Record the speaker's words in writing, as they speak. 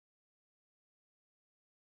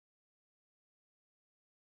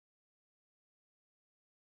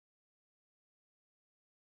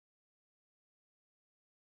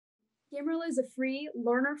GAMERella is a free,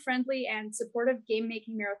 learner-friendly, and supportive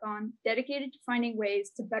game-making marathon dedicated to finding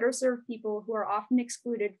ways to better serve people who are often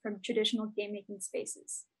excluded from traditional game-making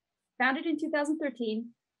spaces. Founded in 2013,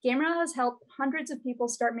 GAMERella has helped hundreds of people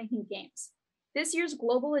start making games. This year's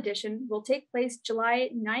global edition will take place July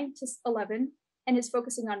 9 to 11 and is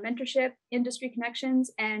focusing on mentorship, industry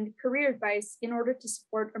connections, and career advice in order to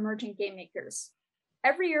support emerging game makers.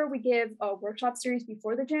 Every year we give a workshop series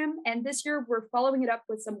before the jam, and this year we're following it up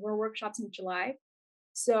with some more workshops in July.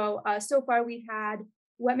 So far we've had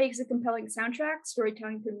what makes a compelling soundtrack,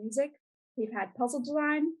 storytelling through music. We've had puzzle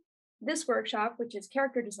design, this workshop, which is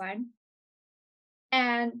character design,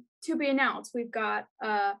 and to be announced, we've got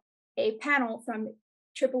a panel from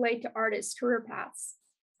AAA to artists career paths.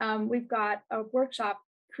 We've got a workshop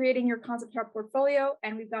creating your concept art portfolio,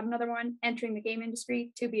 and we've got another one entering the game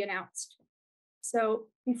industry to be announced. So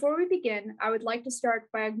before we begin, I would like to start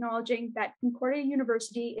by acknowledging that Concordia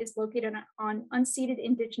University is located on unceded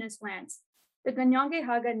Indigenous lands. The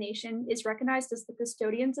Ganyangehaga Nation is recognized as the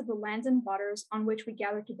custodians of the lands and waters on which we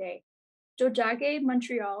gather today. Jojage,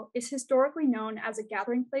 Montreal, is historically known as a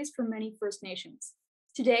gathering place for many First Nations.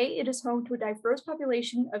 Today, it is home to a diverse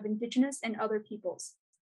population of Indigenous and other peoples.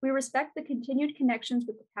 We respect the continued connections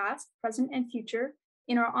with the past, present, and future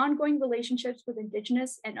in our ongoing relationships with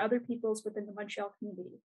Indigenous and other peoples within the Montreal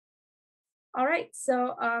community. All right,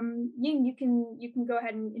 so Ying, you can go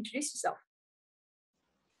ahead and introduce yourself.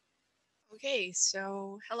 Okay,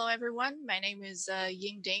 so hello everyone. My name is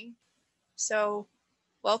Ying Ding. So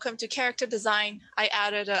welcome to character design. I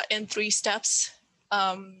added in 3 steps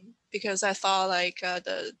because I thought like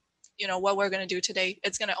what we're going to do today,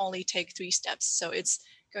 it's going to only take 3 steps. So it's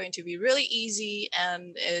going to be really easy,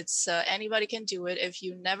 and it's anybody can do it. If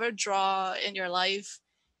you never draw in your life,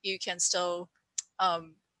 you can still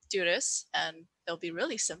do this, and it'll be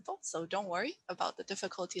really simple. So don't worry about the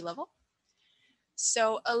difficulty level.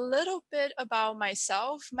 So a little bit about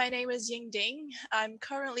myself. My name is Ying Ding. I'm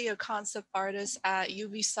currently a concept artist at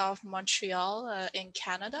Ubisoft Montreal in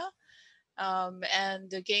Canada. And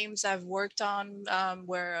the games I've worked on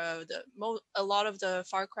were a lot of the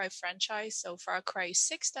Far Cry franchise. So Far Cry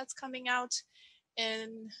 6 that's coming out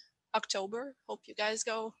in October. Hope you guys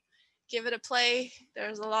go give it a play.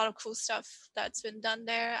 There's a lot of cool stuff that's been done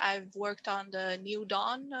there. I've worked on the New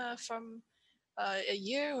Dawn from a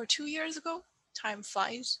year or 2 years ago. Time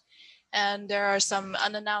flies. And there are some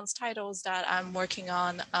unannounced titles that I'm working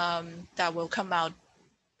on that will come out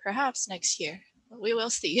perhaps next year. We will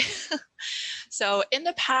see. So in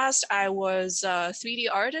the past, I was a 3D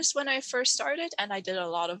artist when I first started, and I did a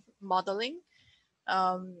lot of modeling.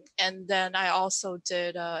 And then I also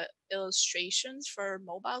did illustrations for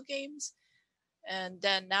mobile games. And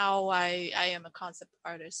then now I am a concept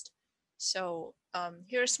artist. So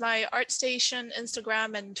here's my ArtStation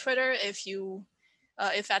Instagram and Twitter.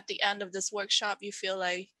 If at the end of this workshop you feel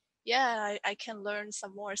like, yeah, I can learn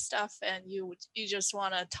some more stuff, and you just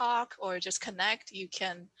want to talk or just connect, you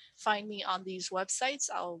can find me on these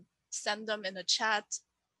websites. I'll send them in the chat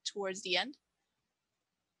towards the end.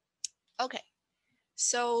 Okay,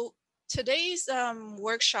 so today's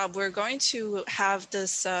workshop, we're going to have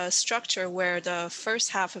this structure where the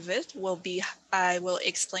first half of it will be, I will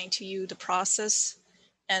explain to you the process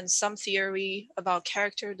and some theory about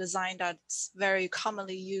character design that's very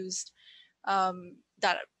commonly used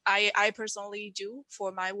that I personally do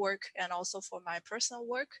for my work and also for my personal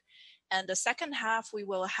work. And the second half, we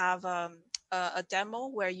will have a demo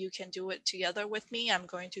where you can do it together with me. I'm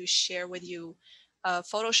going to share with you a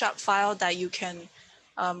Photoshop file that you can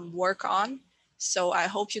work on. So I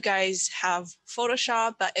hope you guys have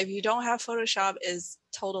Photoshop, but if you don't have Photoshop, is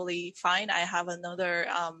totally fine. I have another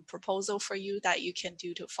proposal for you that you can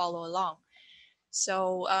do to follow along.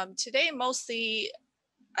 So today, mostly,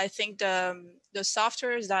 I think the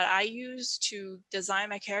softwares that I use to design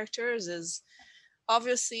my characters is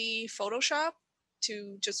obviously Photoshop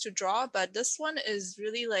to draw, but this one is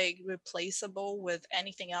really like replaceable with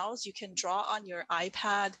anything else. You can draw on your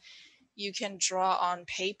iPad, you can draw on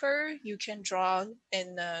paper, you can draw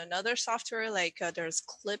in another software like there's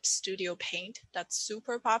Clip Studio Paint that's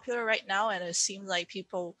super popular right now, and it seems like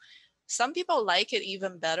some people like it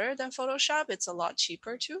even better than Photoshop. It's a lot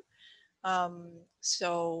cheaper too.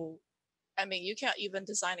 So I mean, you can't even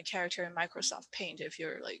design a character in Microsoft Paint if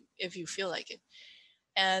you feel like it.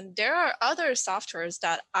 And there are other softwares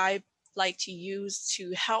that I like to use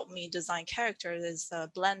to help me design characters, is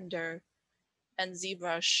Blender and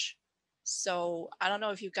ZBrush. So I don't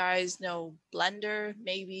know if you guys know Blender.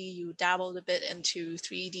 Maybe you dabbled a bit into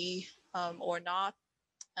 3D or not.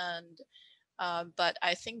 And But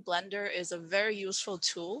I think Blender is a very useful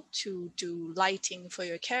tool to do lighting for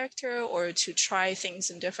your character or to try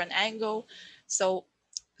things in different angle. So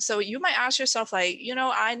you might ask yourself like,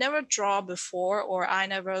 I never draw before, or I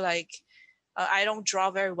never I don't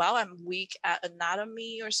draw very well. I'm weak at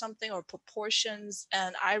anatomy or something, or proportions,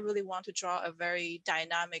 and I really want to draw a very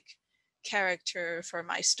dynamic character for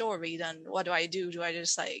my story. Then what do I do? Do I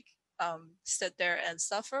just sit there and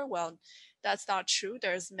suffer? Well, that's not true.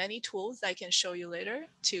 There's many tools I can show you later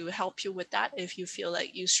to help you with that if you feel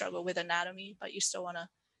like you struggle with anatomy, but you still want to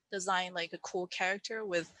design like a cool character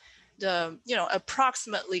with the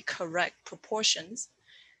approximately correct proportions.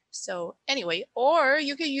 So anyway, or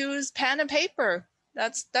you could use pen and paper.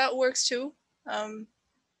 That works too.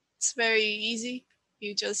 It's very easy.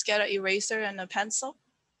 You just get an eraser and a pencil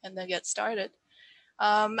and then get started.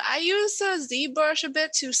 I use a ZBrush a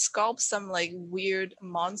bit to sculpt some like weird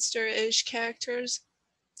monster-ish characters.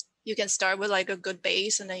 You can start with like a good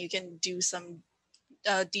base, and then you can do some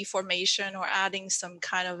deformation or adding some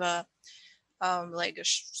kind of a like a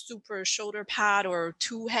super shoulder pad or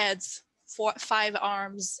 2 heads, 5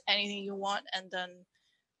 arms, anything you want. And then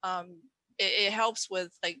it helps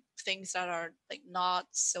with like things that are like not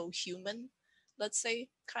so human, let's say,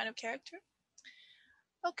 kind of character.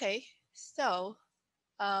 Okay, so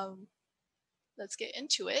let's get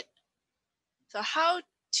into it. So how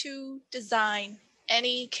to design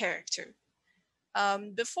any character.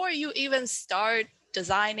 Before you even start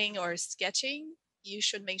designing or sketching, you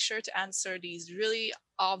should make sure to answer these really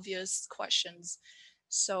obvious questions.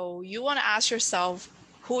 So you want to ask yourself,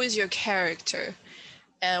 who is your character?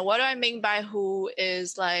 And what do I mean by who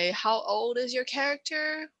is like, how old is your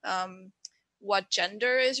character? What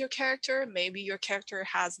gender is your character? Maybe your character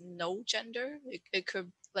has no gender. It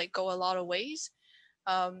could like go a lot of ways.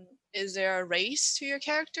 Is there a race to your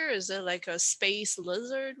character? Is it like a space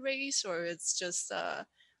lizard race, or it's just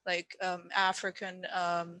African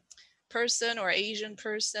person or Asian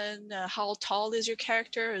person? How tall is your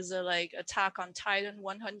character? Is it like Attack on Titan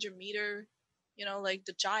 100-meter, like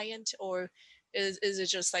the giant, or is it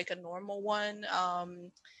just like a normal one?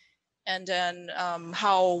 And then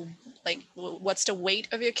how, like, what's the weight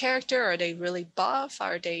of your character? Are they really buff?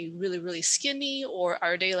 Are they really, really skinny? Or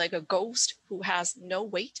are they like a ghost who has no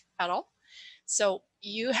weight at all? So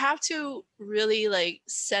you have to really like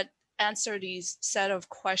answer these set of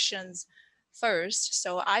questions first.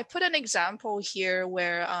 So I put an example here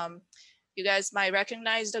where you guys might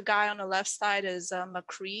recognize the guy on the left side is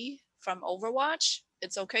McCree from Overwatch.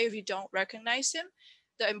 It's okay if you don't recognize him.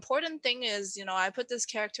 The important thing is, I put this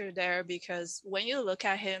character there because when you look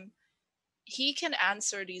at him, he can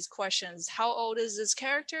answer these questions. How old is this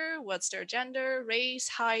character? What's their gender, race,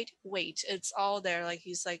 height, weight? It's all there. Like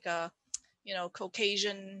he's like a,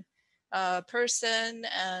 Caucasian person,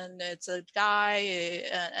 and it's a guy,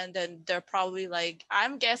 and then they're probably like,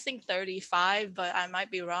 I'm guessing 35, but I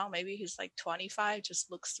might be wrong. Maybe he's like 25,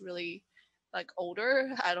 just looks really like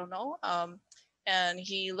older. I don't know. And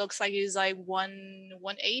he looks like he's like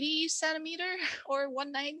 180 centimeter or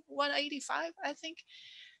 185, I think.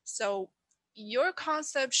 So your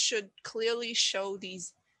concept should clearly show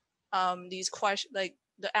these questions, like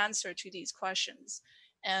the answer to these questions.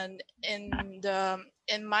 And in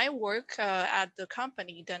my work at the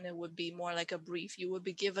company, then it would be more like a brief. You would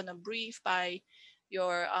be given a brief by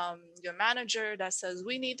your manager that says,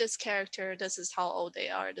 we need this character, this is how old they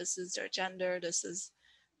are, this is their gender, this is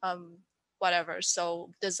whatever. So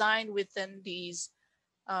designed within these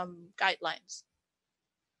guidelines.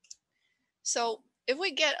 So if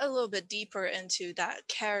we get a little bit deeper into that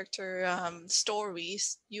character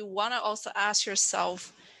stories, you want to also ask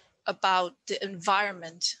yourself about the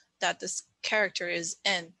environment that this character is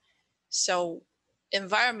in. So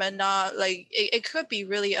environment, not like it could be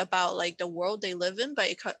really about like the world they live in, but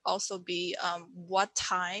it could also be what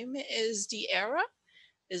time is the era.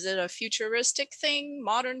 Is it a futuristic thing,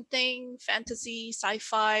 modern thing, fantasy,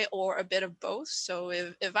 sci-fi, or a bit of both? So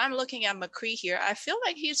if I'm looking at McCree here, I feel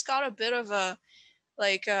like he's got a bit of a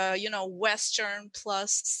like Western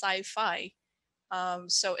plus sci-fi.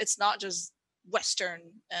 So it's not just Western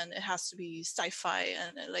and it has to be sci-fi,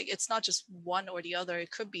 and like it's not just one or the other.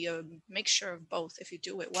 It could be a mixture of both if you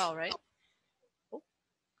do it well, right? Oh,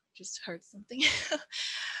 just heard something.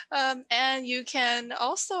 And you can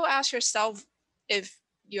also ask yourself if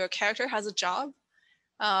your character has a job.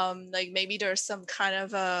 Like maybe there's some kind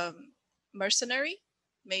of mercenary.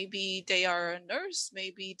 Maybe they are a nurse.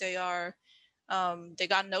 Maybe they are they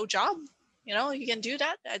got no job. You can do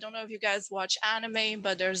that. I don't know if you guys watch anime,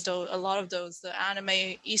 but there's a lot of those the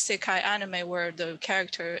anime isekai anime where the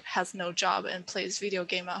character has no job and plays video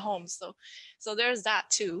game at home. So there's that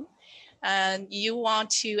too. and you want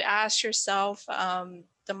to ask yourself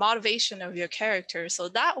the motivation of your character. So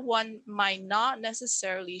that one might not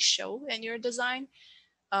necessarily show in your design,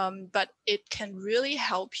 but it can really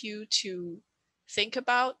help you to think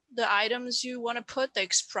about the items you want to put, the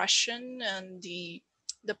expression and the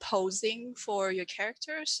posing for your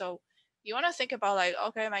character. So you want to think about like,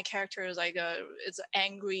 okay, my character is like it's an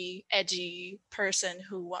angry, edgy person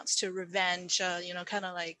who wants to revenge, kind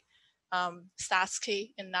of like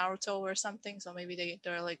Sasuke in Naruto or something. So maybe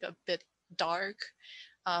they're like a bit dark.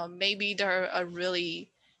 Maybe they're a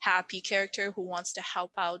really happy character who wants to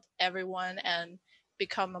help out everyone and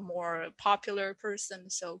become a more popular person.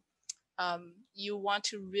 So you want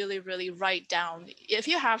to really, really write down. If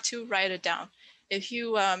you have to, write it down. If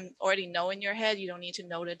you already know in your head, you don't need to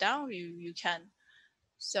note it down. You can.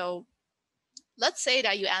 So let's say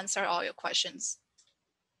that you answer all your questions.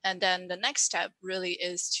 And then the next step really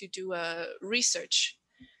is to do a research.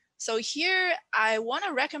 So here, I want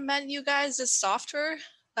to recommend you guys this software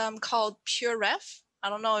called PureRef. I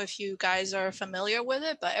don't know if you guys are familiar with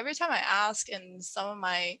it, but every time I ask in some of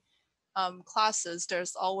my classes,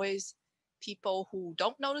 there's always people who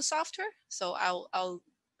don't know the software. So I'll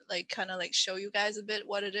like kind of like show you guys a bit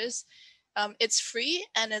what it is. It's free,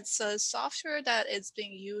 and it's a software that is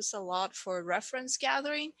being used a lot for reference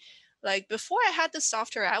gathering. Like before I had the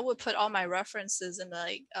software, I would put all my references in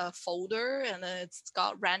like a folder, and then it's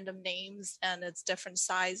got random names and it's different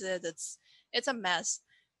sizes. It's a mess.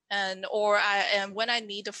 And when I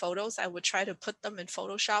need the photos, I would try to put them in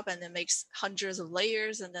Photoshop, and it makes hundreds of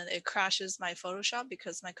layers, and then it crashes my Photoshop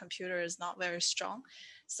because my computer is not very strong.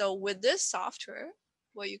 So with this software,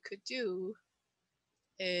 what you could do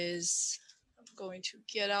is, I'm going to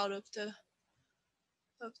get out of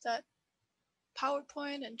that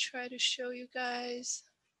PowerPoint and try to show you guys.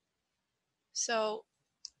 So,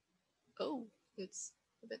 oh, it's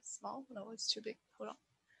a bit small. No, it's too big. Hold on.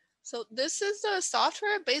 So this is the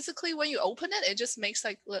software. Basically, when you open it, it just makes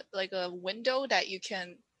like a window that you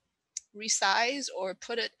can resize or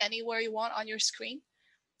put it anywhere you want on your screen.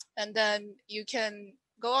 And then you can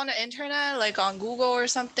go on the internet, like on Google or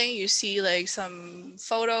something. You see like some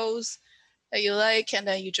photos that you like, and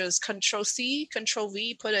then you just Control C, Control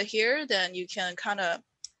V, put it here. Then you can kind of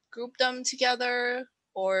group them together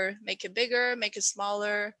or make it bigger, make it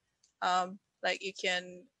smaller. Like you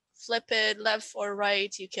can flip it left or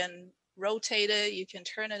right. You can rotate it. You can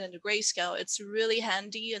turn it into grayscale. It's really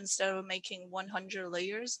handy instead of making 100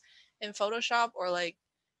 layers in Photoshop or like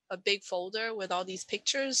a big folder with all these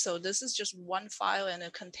pictures. So this is just one file, and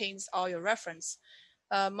it contains all your reference.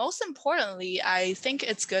 Most importantly, I think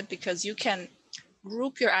it's good because you can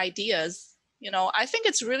group your ideas. I think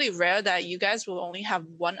it's really rare that you guys will only have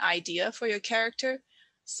one idea for your character.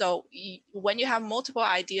 So when you have multiple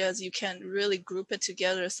ideas, you can really group it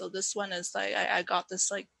together. So this one is like, I got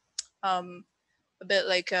this like a bit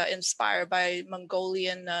like inspired by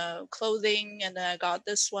Mongolian clothing, and then I got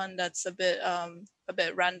this one that's a bit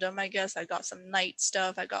random, I guess. I got some knight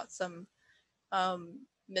stuff. I got some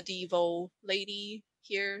medieval lady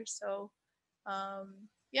here. So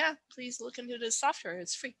yeah, please look into this software.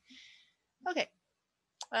 It's free. Okay.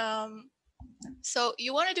 So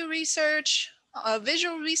you want to do research,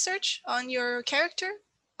 visual research on your character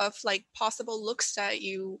of like possible looks that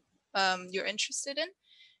you're interested in.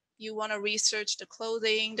 You want to research the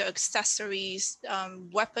clothing, the accessories,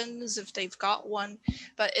 weapons if they've got one.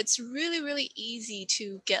 But it's really, really easy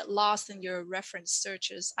to get lost in your reference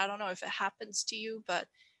searches. I don't know if it happens to you, but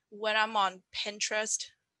when I'm on Pinterest,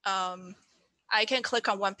 I can click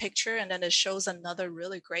on one picture and then it shows another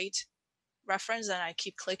really great reference, and I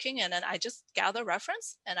keep clicking, and then I just gather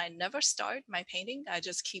reference, and I never start my painting. I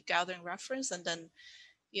just keep gathering reference, and then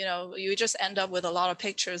you just end up with a lot of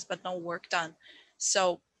pictures but no work done.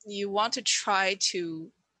 So you want to try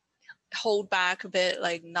to hold back a bit,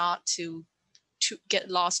 like not to get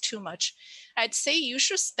lost too much. I'd say you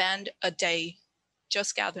should spend a day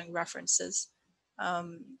just gathering references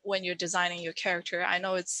when you're designing your character. I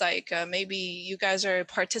know it's like maybe you guys are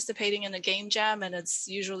participating in a game jam, and it's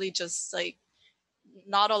usually just like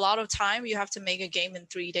not a lot of time. You have to make a game in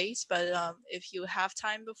 3 days, but if you have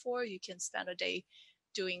time before, you can spend a day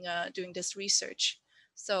doing this research.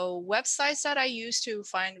 So websites that I use to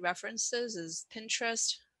find references is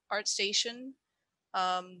Pinterest, ArtStation,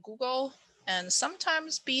 Google, and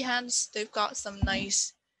sometimes Behance. They've got some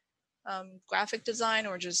nice graphic design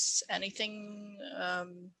or just anything.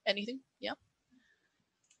 Yeah.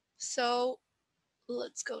 So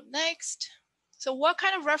let's go next. So what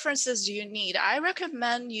kind of references do you need? I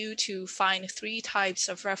recommend you to find 3 types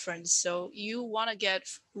of reference. So you want to get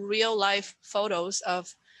real life photos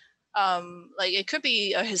of Like it could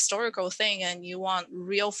be a historical thing and you want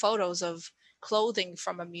real photos of clothing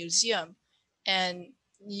from a museum, and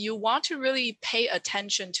you want to really pay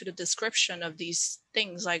attention to the description of these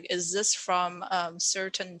things. Like, is this from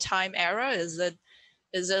certain time era? Is it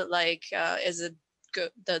like is it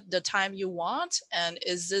good the time you want? And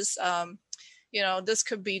is this this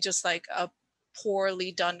could be just like a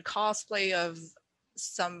poorly done cosplay of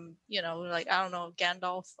some, like, I don't know,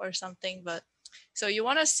 Gandalf or something. But so you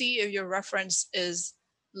want to see if your reference is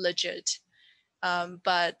legit,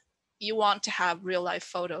 but you want to have real life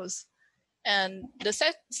photos. And the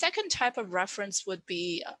second type of reference would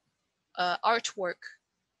be artwork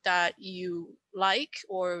that you like,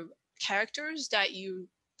 or characters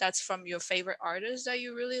that's from your favorite artist that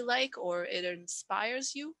you really like, or it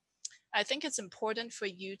inspires you. I think it's important for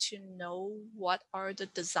you to know what are the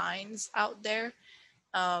designs out there,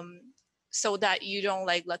 um, so that you don't,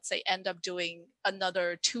 like, let's say, end up doing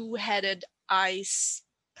another two-headed ice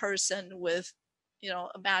person with,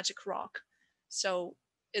 a magic rock. So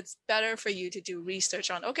it's better for you to do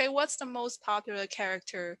research on, okay, what's the most popular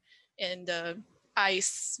character in the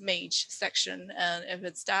ice mage section? And if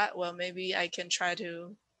it's that, well, maybe I can try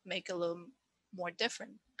to make a little more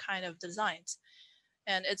different kind of designs.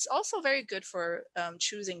 And it's also very good for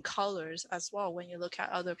choosing colors as well when you look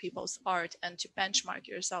at other people's art and to benchmark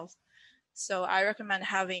yourself. So I recommend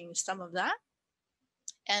having some of that.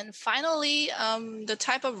 And finally, the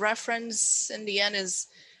type of reference in the end is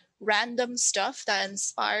random stuff that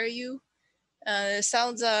inspire you. It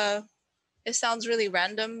sounds really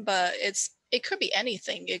random, but it could be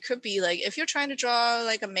anything. It could be like, if you're trying to draw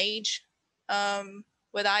like a mage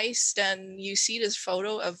with ice, then you see this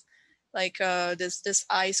photo of like this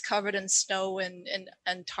ice covered in snow in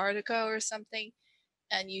Antarctica or something,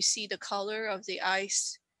 and you see the color of the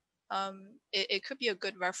ice. It could be a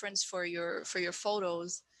good reference for your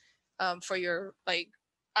photos, for your like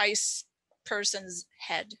ice person's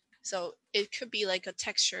head. So it could be like a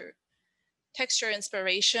texture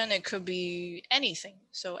inspiration. It could be anything.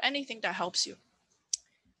 So anything that helps you.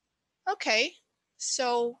 Okay,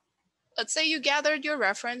 so let's say you gathered your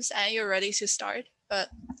reference and you're ready to start. But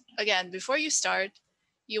again, before you start,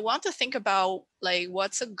 you want to think about like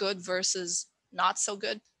what's a good versus not so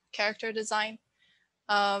good character design.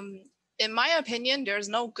 Um, in my opinion, there's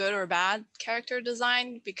no good or bad character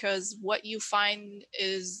design, because what you find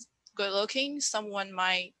is good looking, someone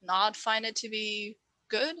might not find it to be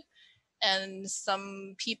good. And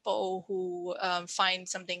some people who find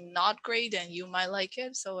something not great and you might like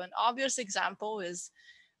it. So an obvious example is,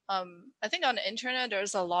 I think on the internet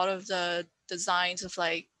there's a lot of the designs of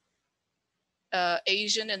like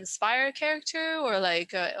Asian inspired character, or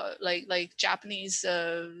like Japanese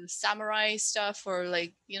samurai stuff, or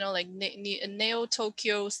like like Neo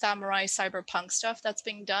Tokyo samurai cyberpunk stuff that's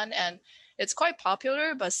being done, and it's quite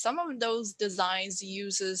popular. But some of those designs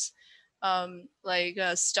uses like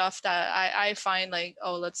stuff that I find like,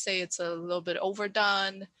 oh, let's say it's a little bit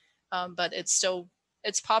overdone, but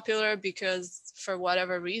it's popular because for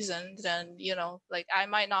whatever reason, then like I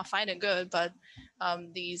might not find it good, but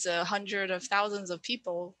these hundreds of thousands of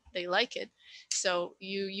people, they like it. So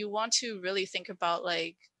you want to really think about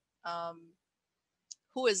like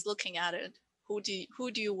who is looking at it, who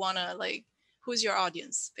do you want to like, who's your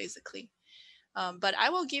audience basically. But I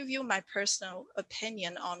will give you my personal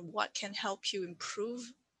opinion on what can help you improve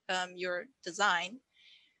your design.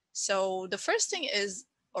 So the first thing is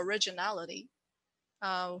originality.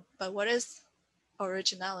 But what is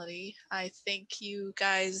originality? I think you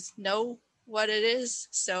guys know what it is.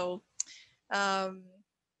 So um,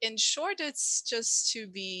 in short, it's just to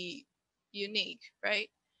be unique, right?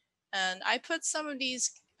 And I put some of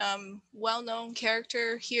these well-known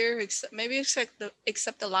character here, except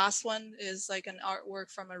the last one is like an artwork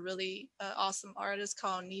from a really awesome artist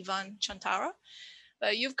called Nivan Chantara.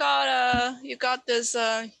 But you've got this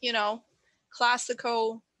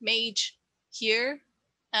classical mage here,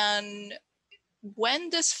 and when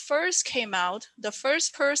this first came out, the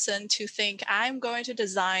first person to think, I'm going to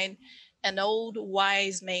design an old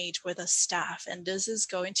wise mage with a staff, and this is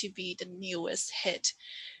going to be the newest hit,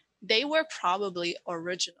 they were probably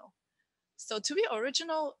original. So to be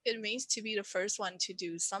original, it means to be the first one to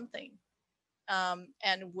do something.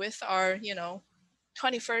 And with our,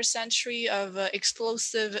 21st century of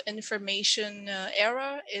explosive information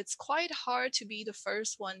era, it's quite hard to be the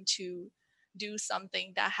first one to do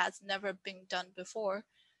something that has never been done before.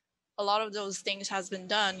 A lot of those things has been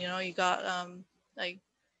done. You got like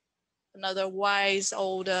another wise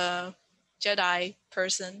old Jedi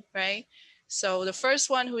person, right? So the first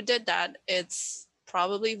one who did that, it's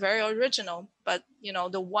probably very original, but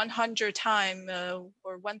the 100 time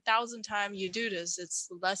or 1000 time you do this, it's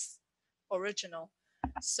less original.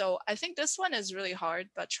 So I think this one is really hard,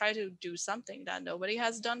 but try to do something that nobody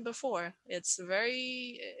has done before. It's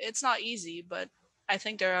not easy, but I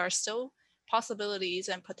think there are still possibilities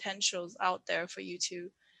and potentials out there for you to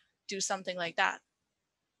do something like that.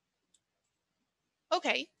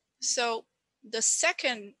 Okay, so the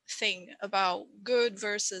second thing about good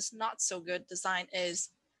versus not so good design is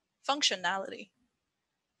functionality.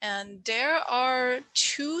 And there are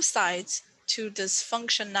two sides to this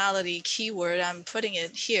functionality keyword. I'm putting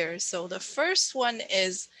it here. So the first one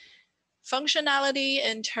is functionality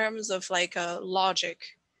in terms of like a logic.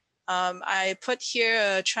 I put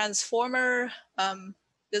here a transformer,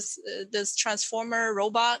 this transformer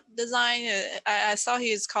robot design. I saw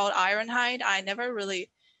he is called Ironhide. I never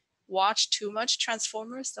really watched too much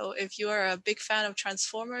Transformers, so if you are a big fan of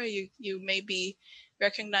Transformer, you maybe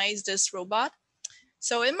recognize this robot.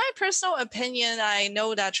 So in my personal opinion, I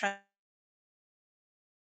know that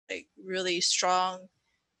like really strong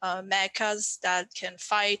mechas that can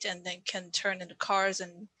fight and then can turn into cars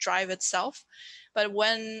and drive itself. But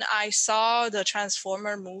when I saw the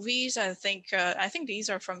Transformer movies, I think these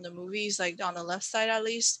are from the movies, like on the left side at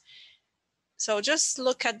least. So just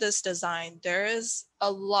look at this design. There is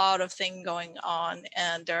a lot of thing going on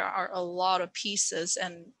and there are a lot of pieces.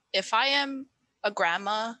 And if I am a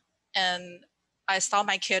grandma and I saw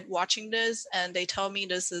my kid watching this and they tell me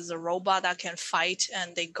this is a robot that can fight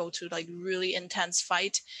and they go to like really intense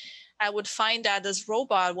fight, I would find that this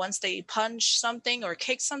robot, once they punch something or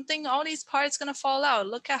kick something, all these parts gonna fall out.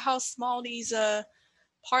 Look at how small these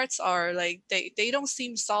parts are. Like they don't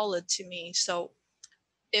seem solid to me. So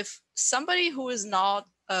if somebody who is not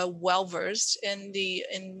well versed in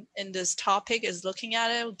this topic is looking at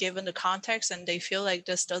it, given the context, and they feel like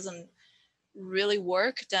this doesn't really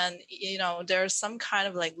work, then there's some kind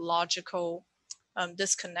of like logical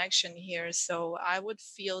disconnection here. So I would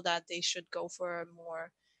feel that they should go for a more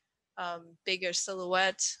bigger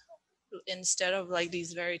silhouette instead of like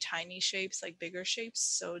these very tiny shapes, like bigger shapes.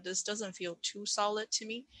 So this doesn't feel too solid to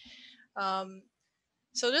me. Um,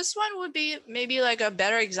 so this one would be maybe like a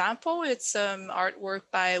better example. It's artwork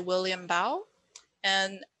by William Bao.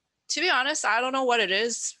 And to be honest, I don't know what it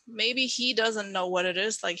is. Maybe he doesn't know what it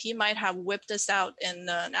is. Like he might have whipped this out in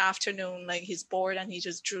an afternoon, like he's bored and he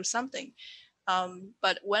just drew something.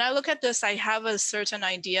 But when I look at this, I have a certain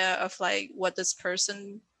idea of like what this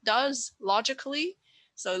person does logically.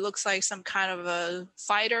 So it looks like some kind of a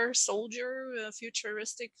fighter, soldier, a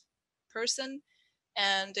futuristic person,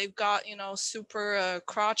 and they've got super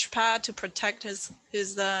crotch pad to protect his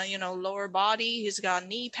lower body. He's got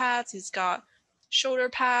knee pads, he's got shoulder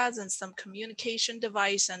pads and some communication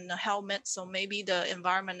device and a helmet, so maybe the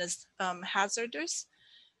environment is hazardous.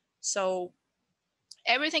 So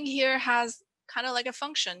everything here has kind of like a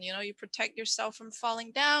function. You protect yourself from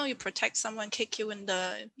falling down, you protect someone kick you in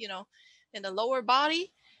the in the lower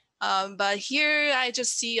body. But here I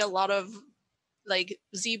just see a lot of like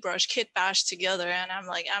ZBrush kit bash together, and I'm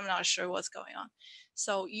like, I'm not sure what's going on.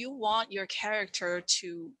 So you want your character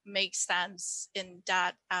to make sense in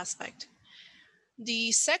that aspect.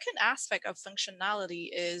 The second aspect of functionality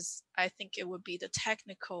is, I think it would be the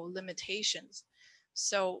technical limitations.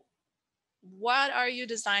 So what are you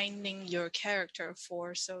designing your character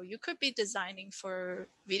for? So you could be designing for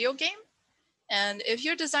video game, and if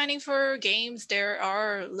you're designing for games, there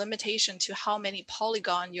are limitations to how many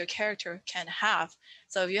polygon your character can have.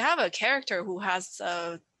 So if you have a character who has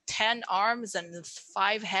 10 arms and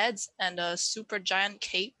 5 heads and a super giant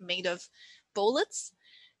cape made of bullets,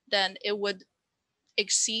 then it would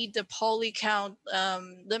exceed the poly count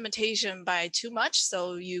limitation by too much.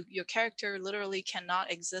 So your character literally cannot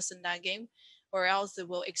exist in that game, or else it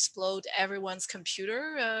will explode everyone's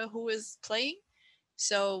computer who is playing.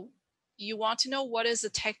 So you want to know what is the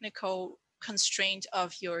technical constraint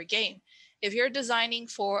of your game. If you're designing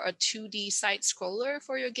for a 2D side scroller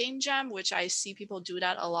for your game jam, which I see people do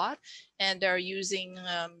that a lot, and they're using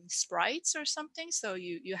sprites or something, so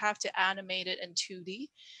you have to animate it in 2D.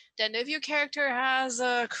 Then if your character has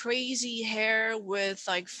a crazy hair with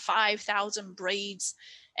like 5,000 braids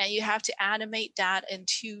and you have to animate that in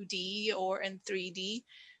 2D or in 3D,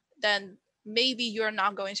 then maybe you're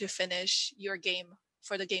not going to finish your game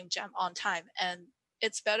for the game jam on time. And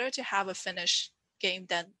it's better to have a finished game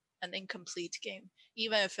than an incomplete game,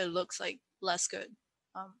 even if it looks like less good,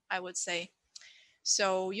 I would say.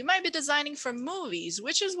 So you might be designing for movies,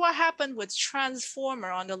 which is what happened with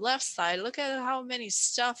Transformer on the left side. Look at how many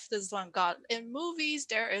stuff this one got. In movies,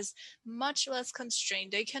 there is much less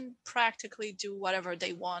constraint. They can practically do whatever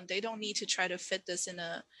they want. They don't need to try to fit this in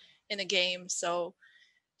a game. So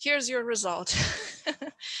here's your result.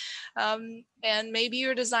 And maybe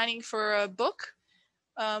you're designing for a book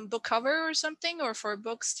cover or something, or for a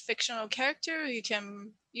book's fictional character. You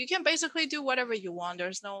can basically do whatever you want.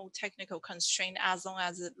 There's no technical constraint as long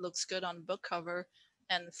as it looks good on book cover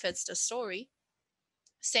and fits the story.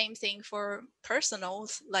 Same thing for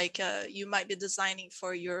personals, like you might be designing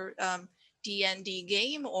for your D&D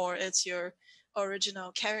game, or it's your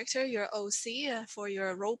original character, your OC, for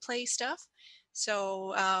your role play stuff.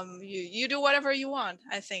 So you do whatever you want,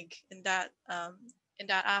 I think, in that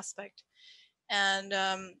aspect. And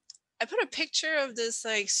I put a picture of this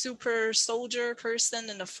like super soldier person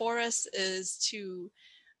in the forest, is to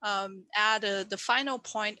add the final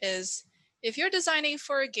point is, if you're designing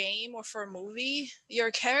for a game or for a movie, your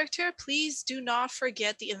character, please do not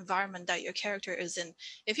forget the environment that your character is in.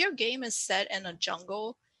 If your game is set in a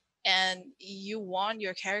jungle and you want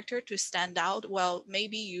your character to stand out, well,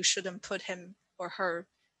 maybe you shouldn't put him or her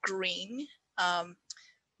green.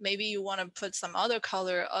 Maybe you want to put some other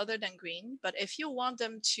color other than green. But if you want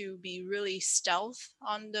them to be really stealth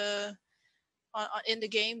in the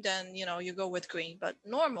game, then you go with green. But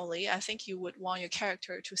normally, I think you would want your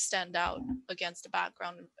character to stand out against the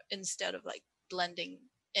background instead of like blending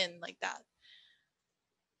in like that.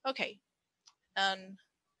 Okay, and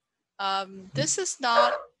this is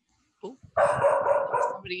not. Oh,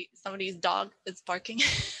 somebody's dog is barking.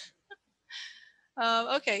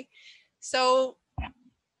 Okay, so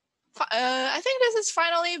I think this is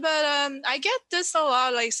finally, but I get this a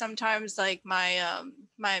lot. Like sometimes, like my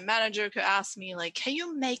manager could ask me, like, "Can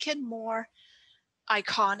you make it more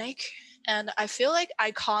iconic?" And I feel like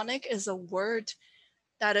iconic is a word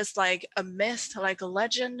that is like a myth, like a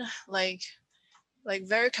legend, like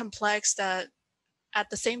very complex, that at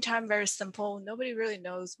the same time very simple. Nobody really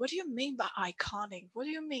knows, what do you mean by iconic? What do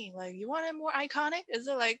you mean? Like, you want it more iconic? Is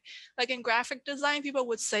it like in graphic design, people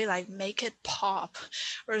would say like make it pop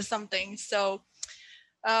or something. So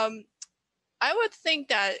I would think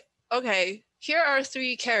that, okay, here are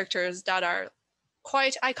three characters that are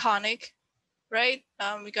quite iconic, right?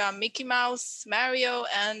 We got Mickey Mouse, Mario,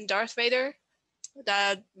 and Darth Vader,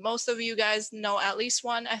 that most of you guys know at least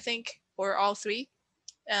one, I think, or all three.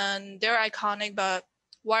 And they're iconic, but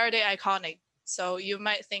why are they iconic? So you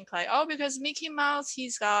might think like, oh, because Mickey Mouse,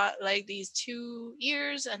 he's got like these two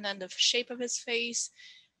ears and then the shape of his face.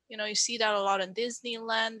 You see that a lot in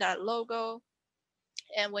Disneyland, that logo.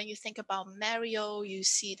 And when you think about Mario, you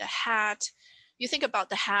see the hat. You think about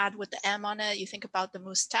the hat with the M on it. You think about the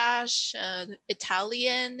mustache,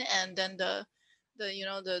 Italian, and then the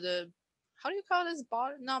how do you call this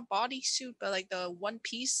body? Not bodysuit, but like the one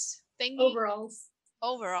piece thingy. Overalls.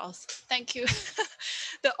 Overalls. Thank you.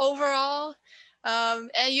 The overall, and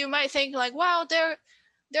you might think like, wow, they're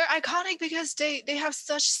iconic because they have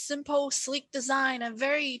such simple, sleek design and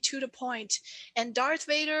very to the point. And Darth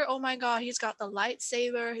Vader, oh my god, he's got the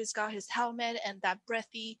lightsaber, he's got his helmet, and that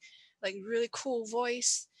breathy, like really cool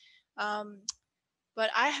voice. But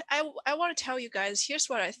I want to tell you guys, here's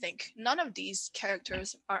what I think. None of these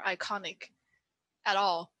characters are iconic at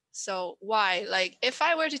all. So why? Like, if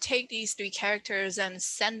I were to take these three characters and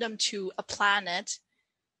send them to a planet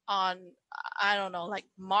on, I don't know, like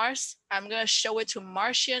Mars, I'm gonna show it to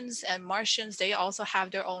Martians, and Martians, they also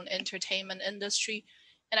have their own entertainment industry,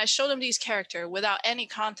 and I show them these characters without any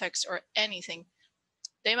context or anything.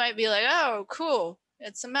 They might be like, oh, cool,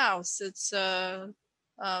 it's a mouse, it's a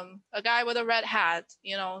guy with a red hat.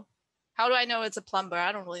 How do I know it's a plumber?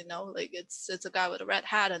 I don't really know. Like, it's a guy with a red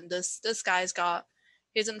hat, and this guy's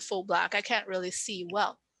he's in full black. I can't really see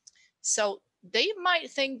well. So they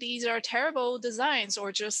might think these are terrible designs,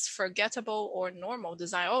 or just forgettable or normal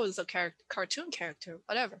design. Oh, it's a cartoon character,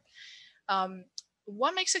 whatever.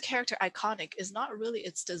 What makes a character iconic is not really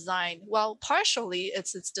its design. Well, partially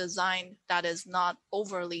it's its design that is not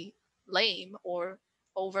overly lame or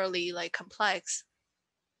overly like complex.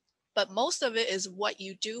 But most of it is what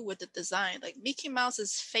you do with the design. Like Mickey Mouse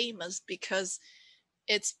is famous because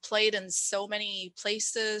it's played in so many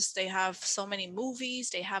places. They have so many movies.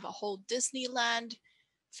 They have a whole Disneyland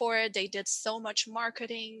for it. They did so much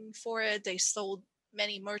marketing for it. They sold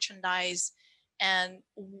many merchandise, and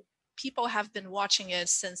people have been watching it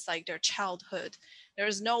since like their childhood.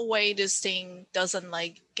 There's no way this thing doesn't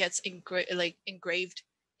like gets engraved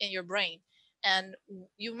in your brain. And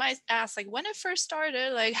you might ask, like, when it first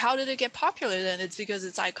started, like, how did it get popular? Then it's because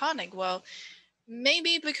it's iconic. Well,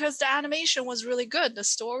 maybe because the animation was really good, the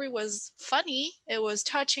story was funny, it was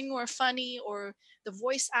touching or funny, or the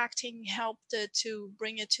voice acting helped it to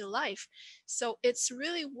bring it to life. So it's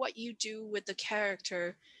really what you do with the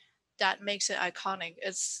character that makes it iconic.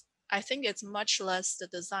 I think it's much less the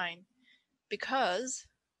design, because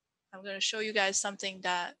I'm going to show you guys something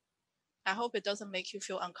that I hope it doesn't make you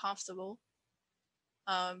feel uncomfortable.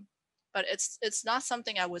 Um, but it's not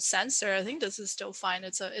something I would censor. I think this is still fine.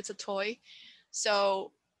 It's a toy.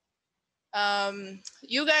 So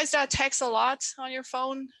you guys that text a lot on your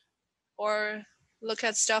phone or look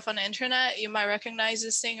at stuff on the internet, you might recognize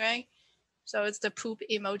this thing, right? So it's the poop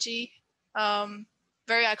emoji.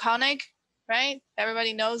 Very iconic, right?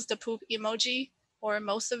 Everybody knows the poop emoji, or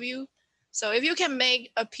most of you. So if you can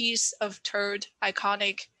make a piece of turd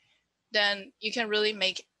iconic, then you can really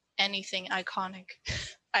make anything iconic,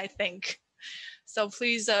 I think. So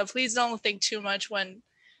please don't think too much when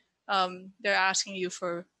they're asking you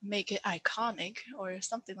for make it iconic or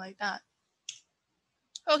something like that.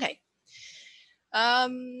 Okay.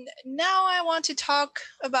 Now I want to talk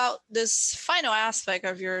about this final aspect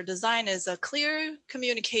of your design is a clear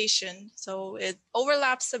communication. So it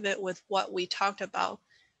overlaps a bit with what we talked about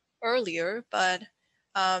earlier, but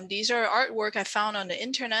these are artwork I found on the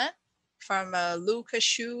internet from Luca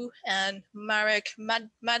Shu and Marek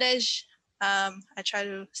Madej. I try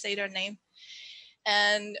to say their name.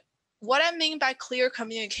 And what I mean by clear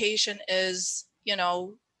communication is,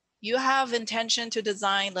 you have intention to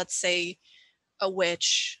design, let's say, a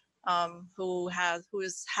witch who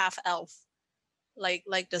is half elf,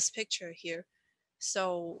 like this picture here.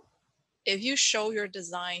 So if you show your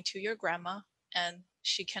design to your grandma and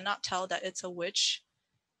she cannot tell that it's a witch,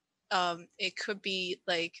 it could be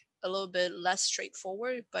like a little bit less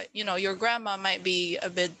straightforward. But your grandma might be a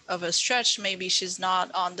bit of a stretch. Maybe she's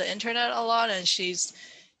not on the internet a lot and she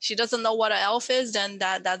doesn't know what an elf is. Then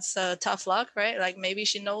that's tough luck, right? Like maybe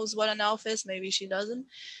she knows what an elf is, maybe she doesn't.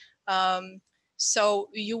 um, so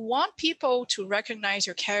you want people to recognize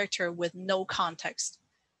your character with no context,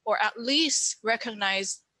 or at least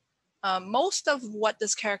recognize most of what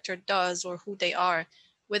this character does or who they are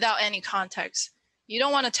without any context. You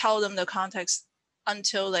don't want to tell them the context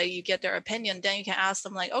until like you get their opinion. Then you can ask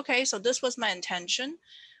them like, okay, so this was my intention.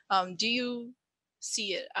 Do you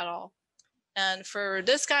see it at all? And for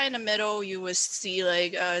this guy in the middle, you would see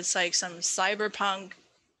like it's like some cyberpunk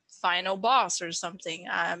final boss or something.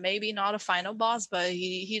 Maybe not a final boss, but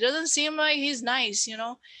he doesn't seem like he's nice.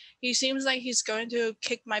 He seems like he's going to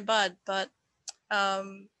kick my butt, but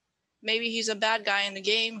um, maybe he's a bad guy in the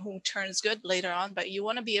game who turns good later on. But you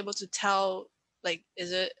want to be able to tell, like,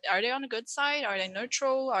 are they on the good side? Are they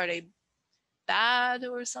neutral? Are they bad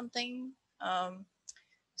or something?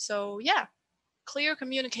 So yeah, clear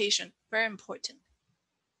communication, very important.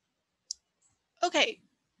 Okay,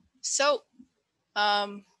 so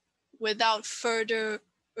without further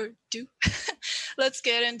ado, let's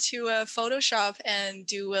get into Photoshop and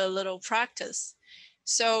do a little practice.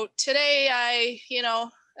 So today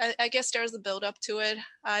I guess there's a build up to it.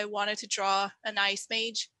 I wanted to draw an ice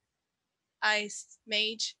mage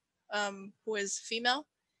who is female.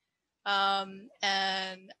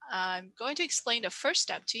 And I'm going to explain the first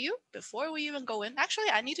step to you before we even go in. Actually,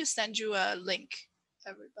 I need to send you a link,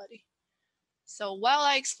 everybody. So while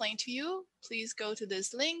I explain to you, please go to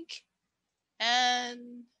this link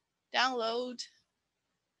and download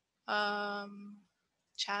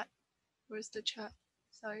chat. Where's the chat?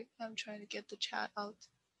 Sorry, I'm trying to get the chat out.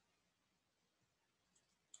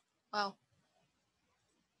 Wow.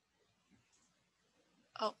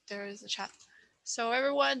 Oh, there is a chat. So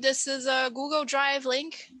everyone, this is a Google Drive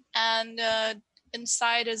link, and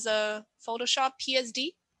inside is a Photoshop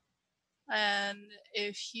PSD. And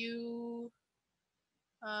if you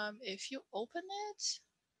open it,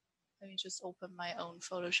 let me just open my own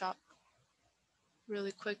Photoshop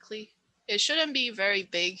really quickly. It shouldn't be very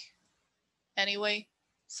big anyway.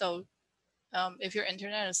 So if your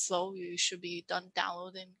internet is slow, you should be done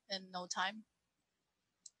downloading in no time.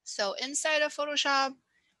 So inside of Photoshop,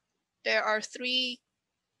 there are 3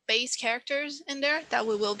 base characters in there that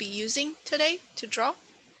we will be using today to draw.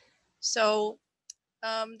 So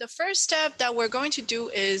the first step that we're going to do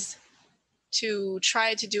is to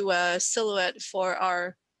try to do a silhouette for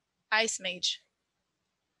our ice mage.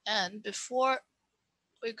 And before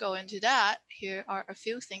we go into that, here are a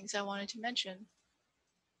few things I wanted to mention.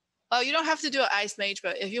 Well, you don't have to do an ice mage,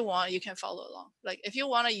 but if you want, you can follow along. Like if you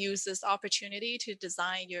want to use this opportunity to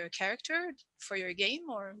design your character for your game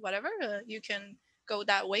or whatever, you can go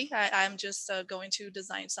that way. I'm just going to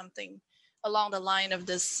design something along the line of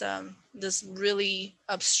this this really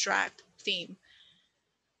abstract theme.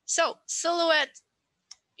 So silhouette,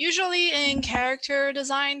 usually in character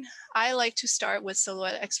design, I like to start with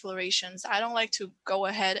silhouette explorations. I don't like to go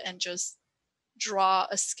ahead and just draw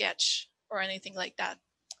a sketch or anything like that.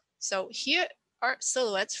 So here are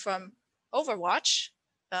silhouettes from Overwatch.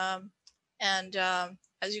 And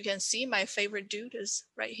as you can see, my favorite dude is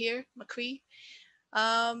right here, McCree.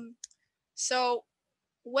 Um, so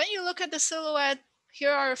when you look at the silhouette,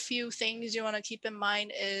 here are a few things you want to keep in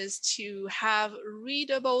mind is to have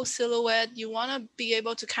readable silhouette. You want to be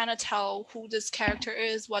able to kind of tell who this character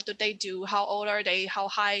is, what do they do, how old are they, how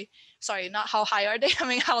high, sorry, not how high are they, I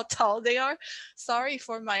mean how tall they are. Sorry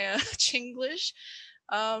for my Chinglish.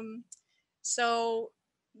 Um, so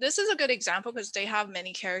this is a good example because they have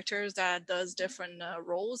many characters that does different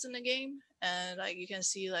roles in the game, and like you can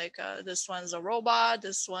see, like this one's a robot.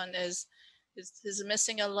 This one is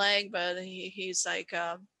missing a leg, but he's like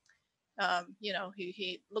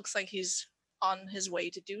he looks like he's on his way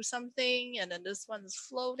to do something, and then this one's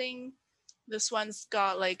floating. This one's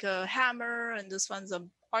got like a hammer, and this one's a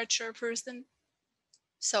archer person.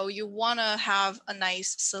 So you want to have a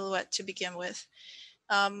nice silhouette to begin with.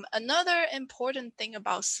 Another important thing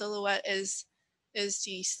about silhouette is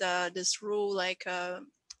this rule like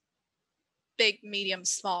big, medium,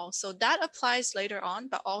 small. So that applies later on,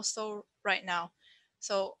 but also right now.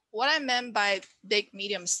 So what I meant by big,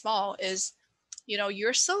 medium, small is,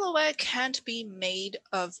 your silhouette can't be made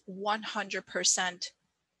of 100%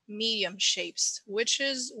 medium shapes, which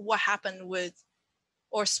is what happened with,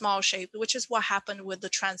 or small shape, which is what happened with the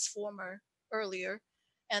transformer earlier.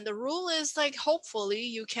 And the rule is like, hopefully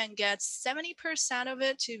you can get 70% of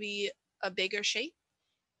it to be a bigger shape,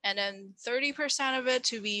 and then 30% of it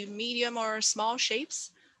to be medium or small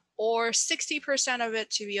shapes, or 60% of it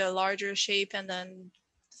to be a larger shape, and then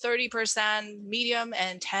 30% medium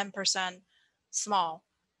and 10% small.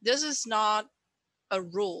 This is not a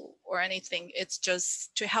rule or anything. It's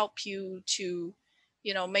just to help you to,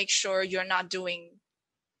 make sure you're not doing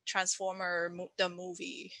Transformer the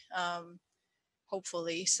movie,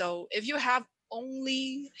 hopefully. So if you have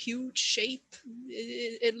only huge shape,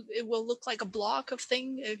 it will look like a block of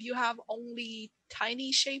thing. If you have only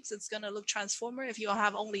tiny shapes, it's gonna look Transformer. If you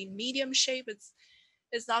have only medium shape,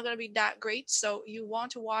 it's not gonna be that great. So you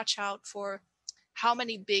want to watch out for how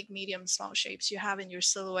many big, medium, small shapes you have in your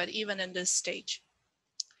silhouette, even in this stage.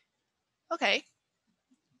 Okay,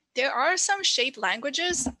 there are some shape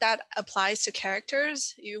languages that applies to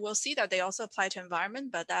characters. You will see that they also apply to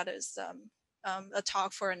environment, but that is a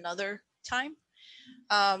talk for another time.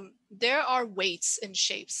 There are weights in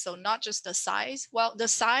shapes, so not just the size. Well, the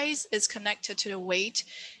size is connected to the weight.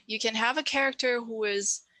 You can have a character who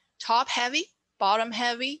is top heavy, bottom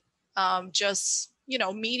heavy, just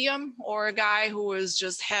medium, or a guy who is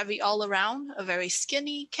just heavy all around, a very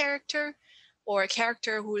skinny character, or a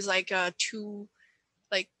character who is like two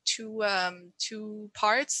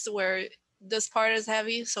parts where this part is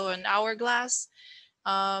heavy, so an hourglass.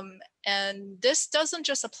 And this doesn't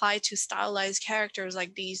just apply to stylized characters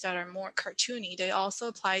like these that are more cartoony. They also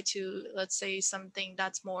apply to, let's say, something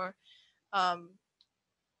that's more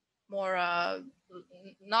more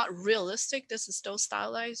not realistic. This is still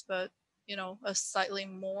stylized, but a slightly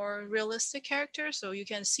more realistic character. So you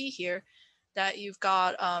can see here that you've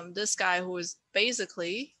got this guy who is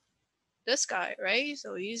basically this guy, right?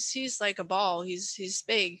 So he's like a ball. He's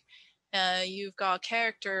big. You've got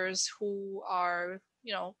characters who are,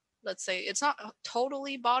 let's say it's not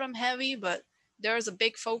totally bottom heavy, but there's a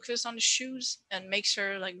big focus on the shoes and makes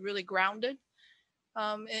her like really grounded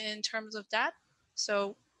in terms of that.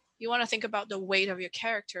 So you want to think about the weight of your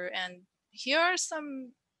character. And here are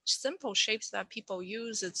some simple shapes that people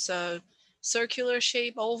use. It's a circular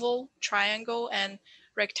shape, oval, triangle, and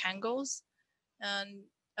rectangles. And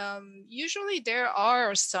usually there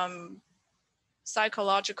are some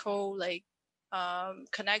psychological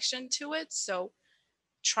connection to it. So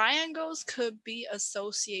triangles could be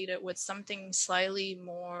associated with something slightly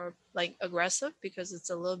more like aggressive because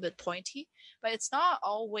it's a little bit pointy, but it's not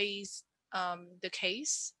always the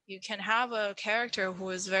case. You can have a character who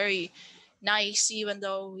is very nice even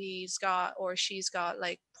though he's got or she's got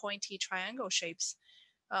like pointy triangle shapes.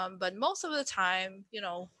 But most of the time,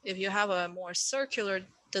 if you have a more circular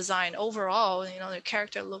design overall, the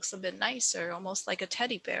character looks a bit nicer, almost like a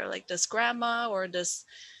teddy bear, like this grandma or this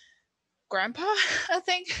grandpa, I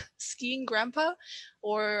think, skiing grandpa,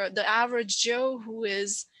 or the average Joe who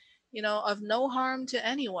is, of no harm to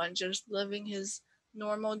anyone, just living his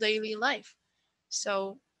normal daily life.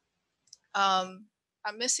 So I'm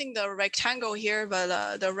missing the rectangle here,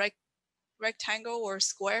 but the rectangle or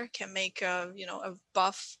square can make a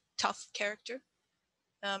buff, tough character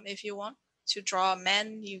if you want. to draw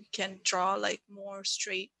men, you can draw like more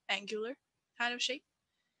straight angular kind of shape.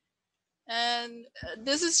 And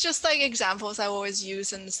this is just like examples I always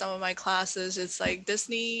use in some of my classes. It's like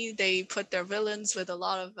Disney, they put their villains with a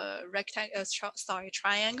lot of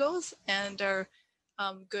triangles, and they're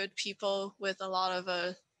good people with a lot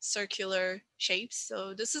of circular shapes.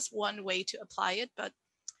 So this is one way to apply it, but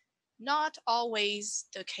not always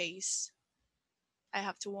the case. I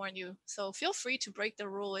have to warn you. So feel free to break the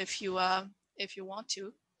rule if you want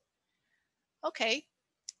to. Okay,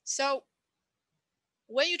 so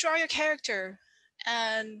when you draw your character,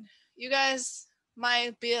 and you guys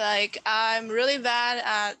might be like, I'm really bad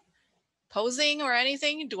at posing or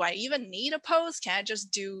anything. Do I even need a pose? Can I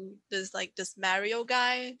just do this like this Mario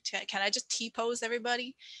guy? Can I just T-pose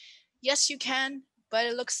everybody? Yes, you can, but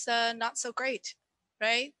it looks not so great,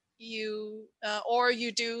 right? You or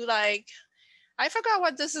you do like, I forgot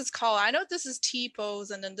what this is called. I know this is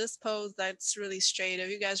T-pose, and then this pose that's really straight. If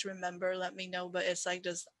you guys remember, let me know. But it's like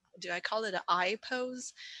this, do I call it an I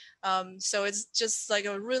pose? So it's just like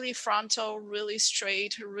a really frontal, really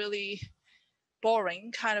straight, really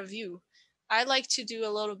boring kind of view. I like to do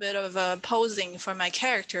a little bit of posing for my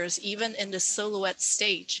characters, even in the silhouette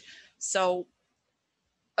stage. So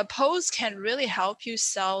a pose can really help you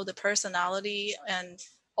sell the personality and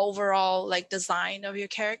overall like design of your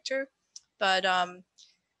character. But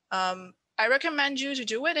I recommend you to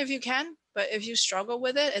do it if you can. But if you struggle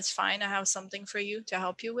with it, it's fine. I have something for you to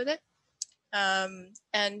help you with it.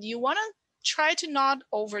 And you want to try to not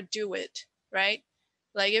overdo it, right?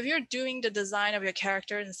 Like if you're doing the design of your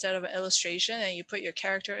character instead of an illustration and you put your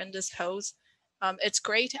character in this pose, it's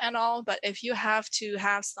great and all, but if you have to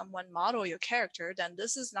have someone model your character, then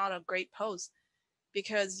this is not a great pose,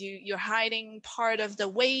 because you're hiding part of the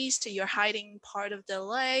waist, you're hiding part of the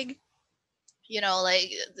leg,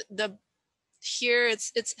 like the here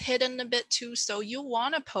it's hidden a bit too. So you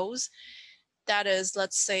want a pose that is,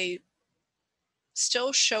 let's say,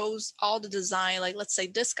 still shows all the design. Like let's say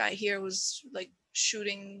this guy here was like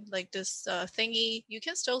shooting like this thingy, you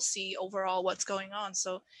can still see overall what's going on.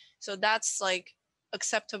 So that's like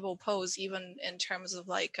acceptable pose even in terms of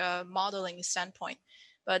like a modeling standpoint.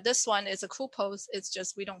 But this one is a cool pose, it's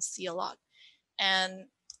just we don't see a lot. And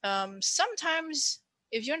sometimes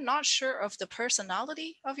if you're not sure of the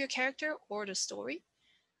personality of your character or the story,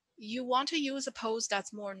 you want to use a pose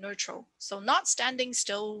that's more neutral. So not standing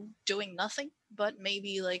still doing nothing, but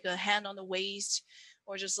maybe like a hand on the waist,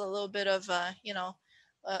 or just a little bit of a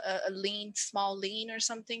lean, small lean or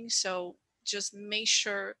something. So just make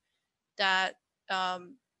sure that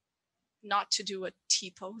not to do a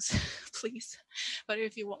T pose, please. But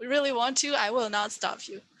if you really want to, I will not stop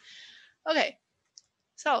you. Okay,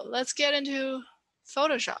 so let's get into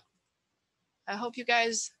Photoshop. I hope you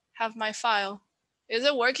guys have my file. Is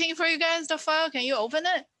it working for you guys, the file? Can you open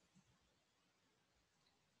it?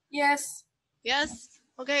 Yes. Yes?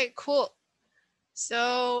 Okay, cool.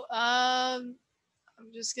 So I'm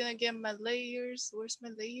just gonna get my layers. Where's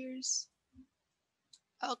my layers?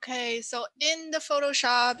 Okay, so in the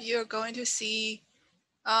Photoshop, you're going to see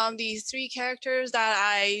these three characters that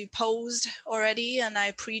I posed already and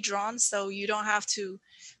I pre-drawn, so you don't have to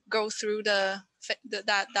go through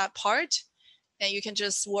that part, and you can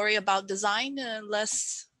just worry about design and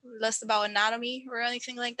less about anatomy or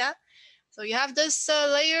anything like that. So you have this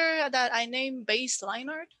layer that I named base line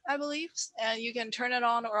art, I believe, and you can turn it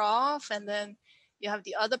on or off, and then you have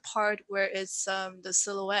the other part where it's the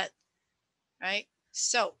silhouette, right?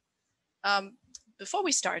 So before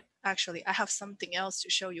we start, actually, I have something else to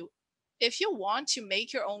show you. If you want to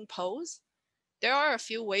make your own pose, there are a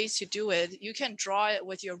few ways to do it. You can draw it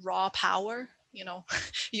with your raw power,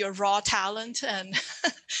 your raw talent and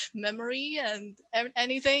memory and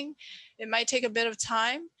anything. It might take a bit of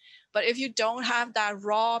time, but if you don't have that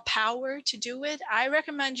raw power to do it, I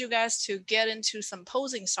recommend you guys to get into some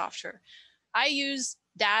posing software. I use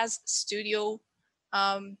DAZ Studio.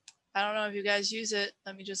 I don't know if you guys use it.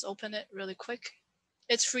 Let me just open it really quick.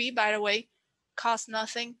 It's free, by the way, costs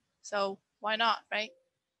nothing. So why not, right?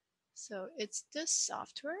 So it's this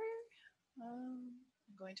software. I'm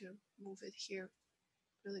going to move it here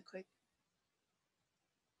really quick.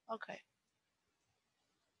 Okay.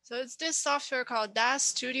 So it's this software called DAZ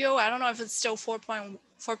Studio. I don't know if it's still 4.1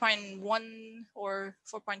 or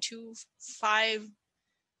 4.25.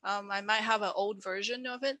 I might have an old version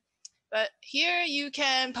of it. But here you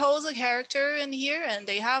can pose a character in here, and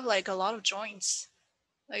they have like a lot of joints.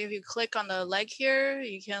 Like if you click on the leg here,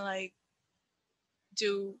 you can like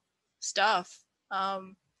do stuff.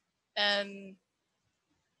 And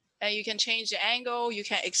And you can change the angle. You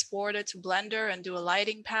can export it to Blender and do a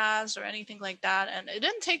lighting pass or anything like that. And it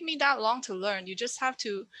didn't take me that long to learn. You just have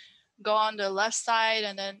to go on the left side,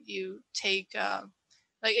 and then you take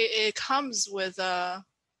like it comes with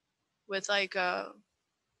like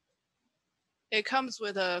it comes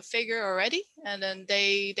with a figure already, and then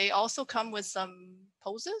they also come with some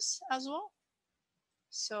poses as well.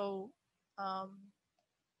 So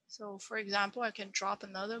so for example, I can drop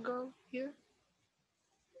another girl here.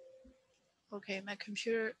 Okay, my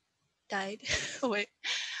computer died. Wait.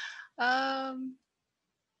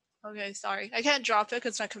 Okay, sorry. I can't drop it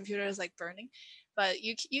because my computer is like burning. But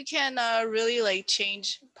you can really like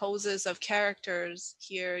change poses of characters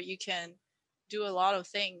here. You can do a lot of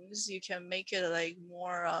things. You can make it like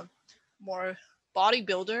more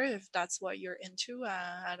bodybuilder if that's what you're into.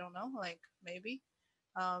 I don't know, like maybe.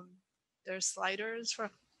 Um, there's sliders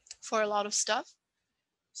for a lot of stuff.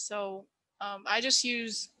 So I just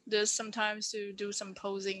use this sometimes to do some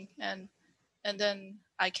posing, and then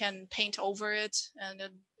I can paint over it, and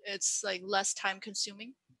it's like less time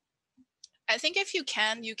consuming. I think if you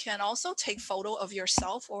can also take photo of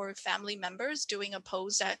yourself or family members doing a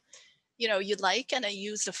pose that you'd like, and then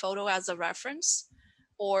use the photo as a reference,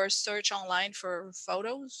 or search online for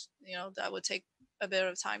photos. That would take a bit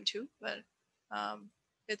of time too, but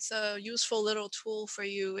it's a useful little tool for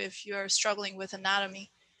you if you're struggling with anatomy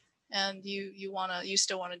and you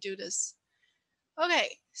still want to do this.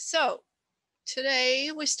 Okay, so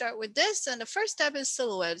today we start with this, and the first step is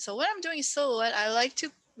silhouette. So when I'm doing silhouette, I like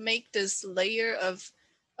to make this layer of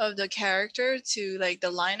the character to like the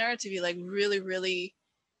liner to be like really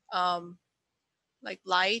like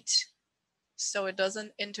light, so it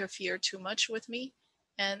doesn't interfere too much with me.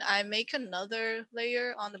 And I make another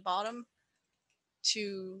layer on the bottom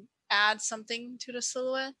to add something to the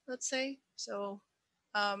silhouette, let's say. So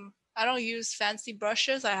I don't use fancy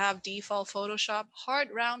brushes. I have default Photoshop hard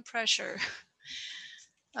round pressure.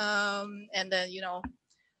 And then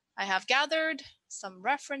I have gathered some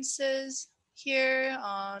references here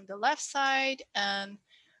on the left side, and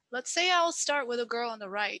let's say I'll start with a girl on the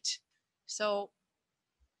right. So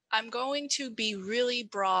I'm going to be really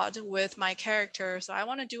broad with my character. So I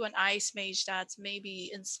want to do an ice mage that's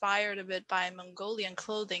maybe inspired a bit by Mongolian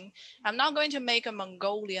clothing. I'm not going to make a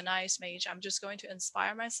Mongolian ice mage. I'm just going to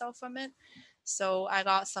inspire myself from it. So I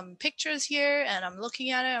got some pictures here, and I'm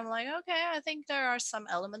looking at it. I'm like, okay, I think there are some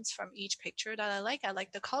elements from each picture that I like. I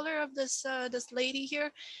like the color of this lady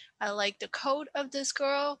here. I like the coat of this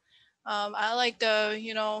girl. I like the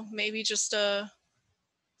maybe just a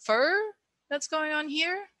fur that's going on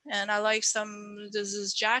here, and I like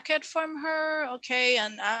this jacket from her. Okay,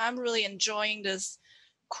 and I'm really enjoying this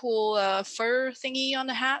cool fur thingy on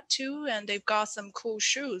the hat too, and they've got some cool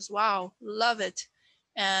shoes. Wow, love it.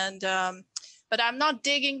 And but I'm not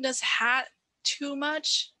digging this hat too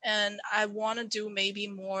much, and I want to do maybe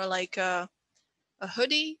more like a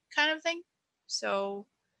hoodie kind of thing. So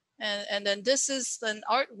and then this is an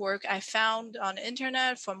artwork I found on the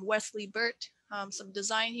internet from Wesley Burt, some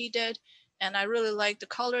design he did, and I really like the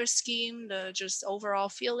color scheme, the just overall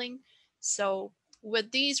feeling. So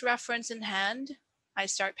with these reference in hand, I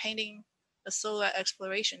start painting a silhouette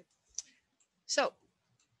exploration. So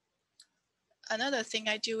another thing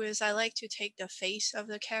I do is I like to take the face of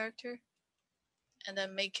the character and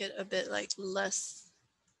then make it a bit like less,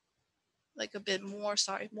 like a bit more,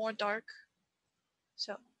 more dark.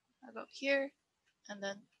 So I go here, and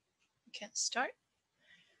then we can start.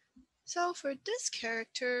 So for this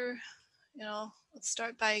character, let's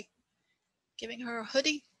start by giving her a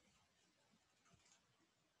hoodie.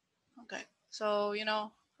 Okay, so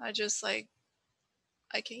I just like,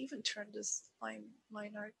 I can even turn this line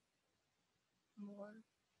art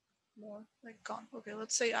more like gone. Okay,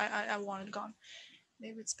 let's say I want it gone.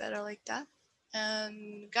 Maybe it's better like that.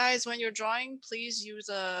 And guys, when you're drawing, please use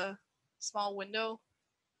a small window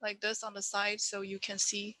like this on the side so you can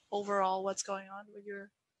see overall what's going on with your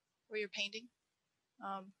painting.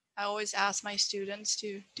 I always ask my students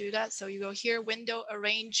to do that. So you go here, window,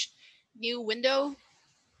 arrange, new window,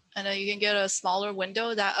 and then you can get a smaller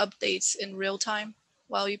window that updates in real time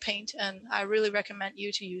while you paint. And I really recommend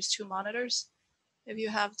you to use 2 monitors if you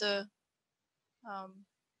have the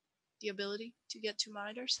ability to get 2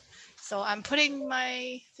 monitors. So I'm putting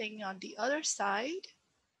my thing on the other side.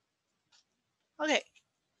 Okay,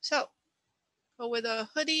 so go with a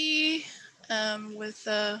hoodie, with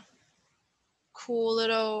a cool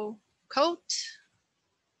little coat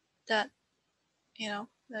that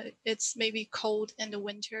that it's maybe cold in the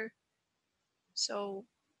winter, so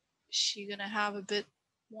she's gonna have a bit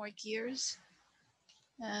more gears.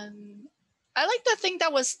 And I like the thing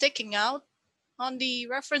that was sticking out on the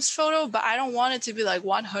reference photo, but I don't want it to be like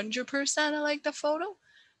 100% like the photo.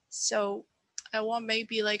 So I want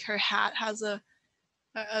maybe like her hat has a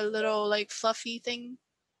little like fluffy thing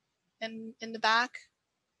in the back,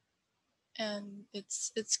 and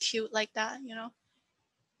it's cute like that, you know.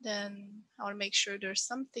 Then I want to make sure there's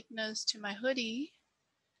some thickness to my hoodie,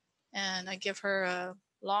 and I give her a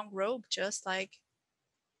long robe just like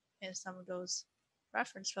in some of those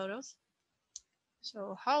reference photos.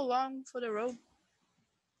 So how long for the robe?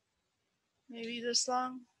 Maybe this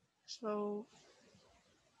long. So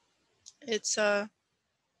it's so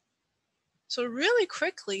really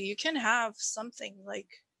quickly you can have something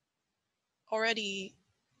like already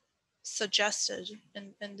suggested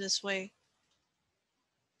in this way.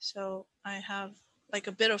 So I have like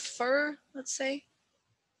a bit of fur, let's say,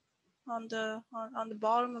 on the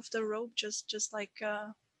bottom of the robe, just like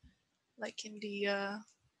in the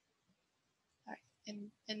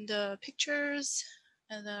in the pictures.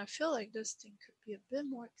 And then I feel like this thing could be a bit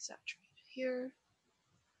more exaggerated here.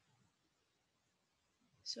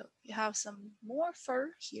 So you have some more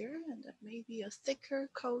fur here, and then maybe a thicker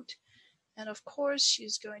coat. And of course,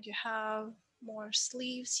 she's going to have more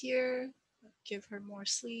sleeves here. Give her more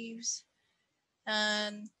sleeves.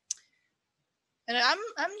 And I'm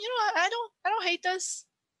you know, I don't hate this.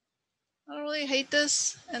 I don't really hate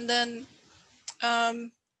this. And then I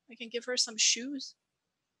can give her some shoes,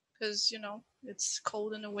 because you know it's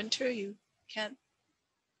cold in the winter. Can't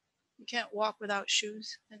you can't walk without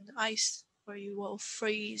shoes in the ice, or you will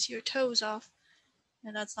freeze your toes off,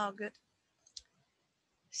 and that's not good.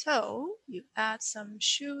 So you add some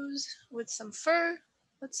shoes with some fur,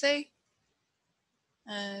 let's say.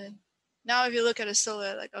 And now if you look at a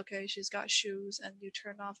silhouette, like, okay, she's got shoes, and you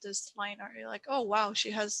turn off this line art, you're like, oh wow, she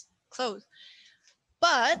has clothes.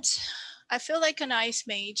 But I feel like an ice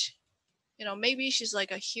mage, you know, maybe she's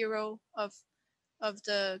like a hero of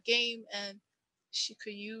the game, and she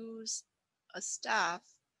could use a staff,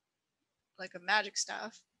 like a magic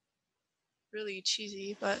staff. Really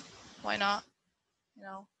cheesy, but why not? You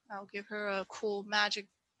know, I'll give her a cool magic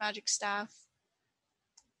staff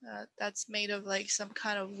that's made of like some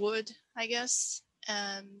kind of wood, I guess,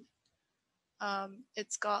 and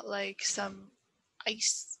it's got like some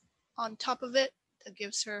ice on top of it that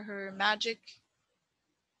gives her her magic,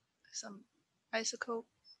 some icicle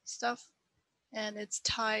stuff, and it's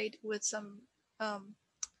tied with some um,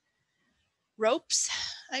 ropes,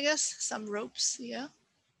 I guess, some ropes, yeah,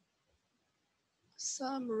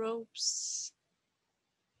 some ropes.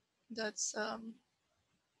 That's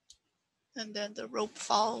and then the rope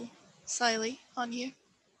fall slightly on here.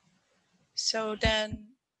 So then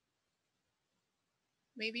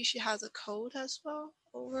maybe she has a coat as well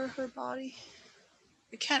over her body.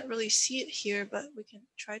 We can't really see it here, but we can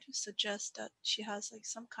try to suggest that she has like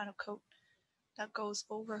some kind of coat that goes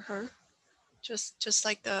over her, just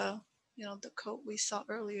like the, you know, the coat we saw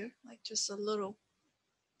earlier, like just a little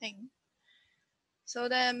thing. So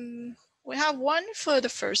then we have one for the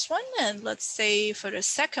first one, and let's say for the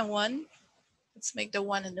second one, let's make the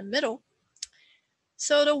one in the middle.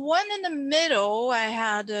 So the one in the middle, I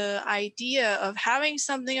had the idea of having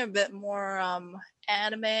something a bit more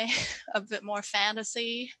anime, a bit more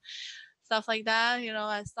fantasy, stuff like that. You know,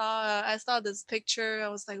 I saw this picture. I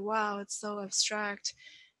was like, wow, it's so abstract,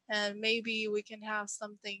 and maybe we can have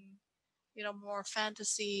something, you know, more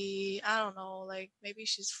fantasy. I don't know, like maybe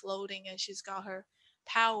she's floating and she's got her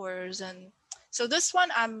powers. And so this one,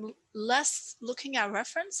 I'm less looking at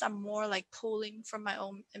reference. I'm more like pulling from my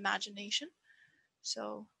own imagination.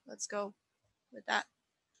 So let's go with that.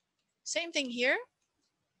 Same thing here.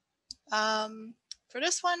 For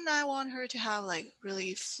this one, I want her to have like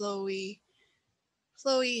really flowy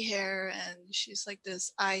hair, and she's like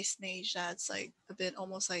this ice mage that's like a bit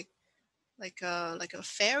almost like a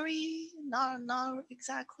fairy, not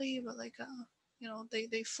exactly, but like a, you know,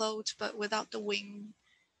 they float but without the wing.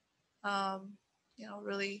 You know,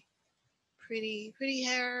 really pretty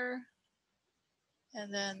hair,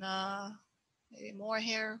 and then maybe more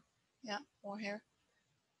hair. Yeah, more hair.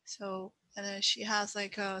 So, and then she has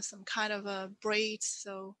like some kind of a braids,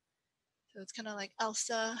 so it's kind of like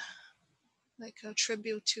Elsa, like a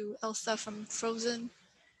tribute to Elsa from Frozen.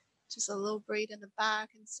 Just a little braid in the back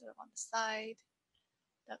instead of on the side.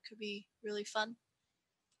 That could be really fun.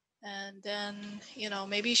 And then, you know,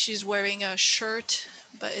 maybe she's wearing a shirt,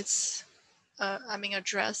 but it's I mean a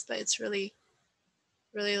dress, but it's really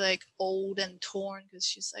like old and torn, because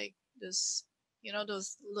she's like this, you know,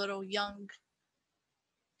 those little young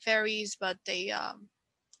fairies, but they are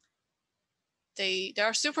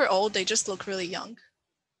super old. They just look really young.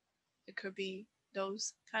 It could be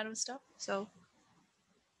those kind of stuff. So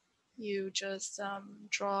you just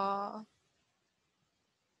draw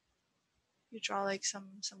like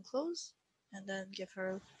some clothes and then give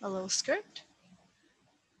her a little skirt.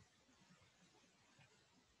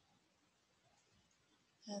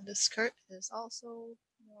 And the skirt is also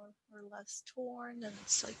more or less torn, and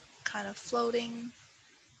it's like kind of floating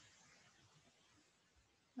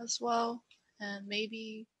as well. And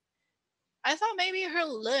maybe I thought maybe her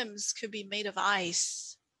limbs could be made of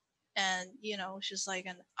ice, and she's like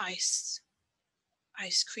an ice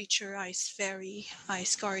creature, ice fairy,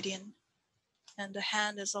 ice guardian. And the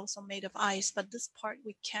hand is also made of ice, but this part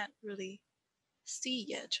we can't really see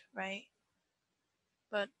yet, right?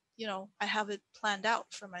 But I have it planned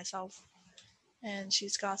out for myself. And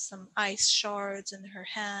she's got some ice shards in her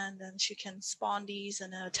hand, and she can spawn these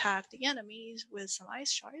and attack the enemies with some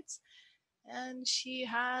ice shards. And she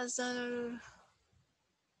has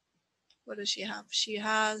what does she have? She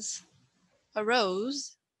has a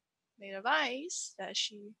rose made of ice that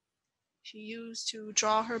she used to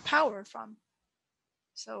draw her power from.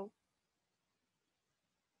 So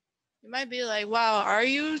you might be like, wow, are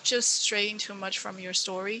you just straying too much from your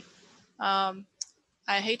story? I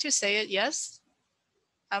hate to say it, yes.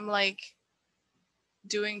 I'm like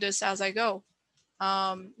doing this as I go.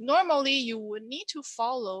 Normally, you would need to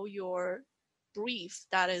follow your brief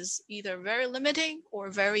that is either very limiting or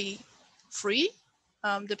very free,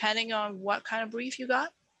 depending on what kind of brief you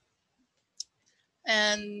got.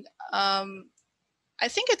 And I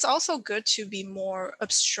think it's also good to be more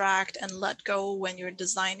abstract and let go when you're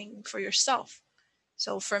designing for yourself.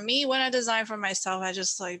 So for me, when I design for myself, I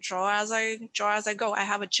just like draw as I go. I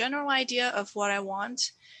have a general idea of what I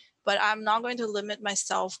want, but I'm not going to limit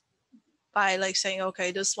myself by like saying,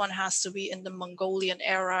 okay, this one has to be in the Mongolian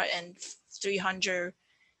era and 300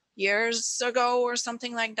 years ago or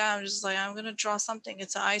something like that. I'm just like, I'm gonna draw something.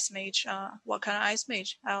 It's an ice mage. What kind of ice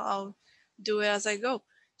mage? I'll do it as I go.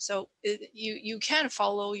 So you can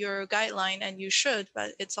follow your guideline, and you should,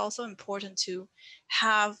 but it's also important to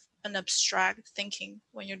have an abstract thinking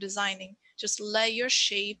when you're designing. Just let your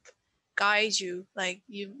shape guide you. Like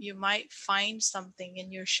you might find something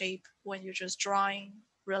in your shape when you're just drawing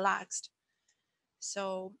relaxed.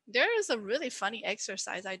 So there is a really funny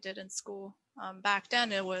exercise I did in school. Back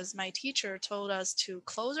then, it was my teacher told us to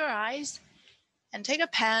close our eyes and take a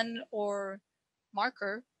pen or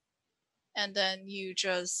marker, and then you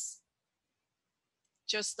just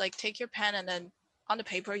like take your pen, and then on the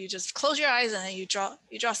paper you just close your eyes, and then you draw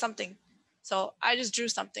something. So I just drew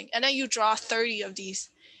something, and then you draw 30 of these,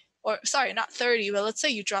 or sorry, not 30, but let's say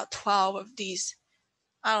you draw 12 of these.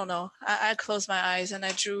 I don't know. I closed my eyes and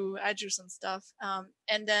I drew some stuff.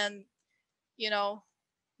 And then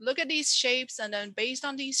look at these shapes, and then based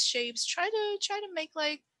on these shapes, try to make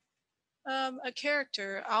like a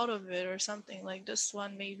character out of it or something. Like this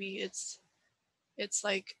one, maybe it's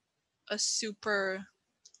like a super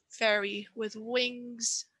fairy with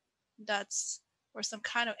wings, that's or some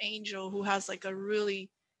kind of angel who has like a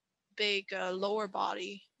really big lower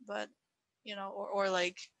body, but or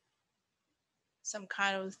like some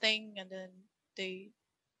kind of thing, and then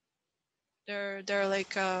they're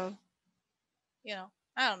like I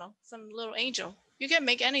don't know, some little angel. You can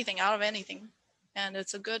make anything out of anything, and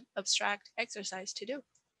it's a good abstract exercise to do.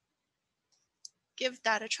 Give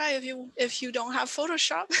that a try if you don't have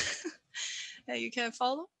Photoshop that you can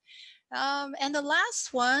follow. And the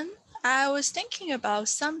last one, I was thinking about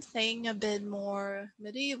something a bit more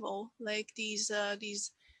medieval, like these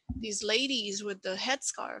ladies with the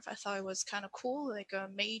headscarf. I thought it was kind of cool, like a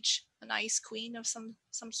mage, an ice queen of some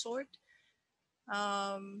sort.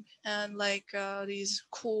 And like these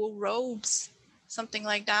cool robes, something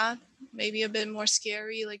like that. Maybe a bit more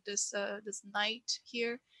scary, like this knight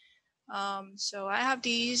here. So I have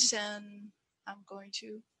these, and I'm going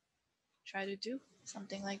to try to do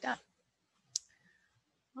something like that.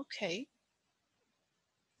 Okay.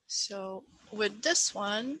 So with this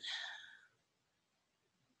one,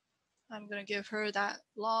 I'm gonna give her that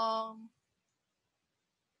long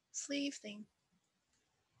sleeve thing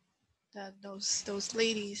that those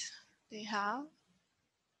ladies they have.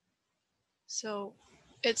 So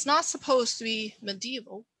it's not supposed to be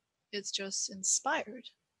medieval, it's just inspired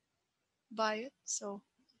by it. So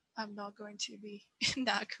I'm not going to be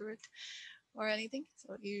inaccurate or anything.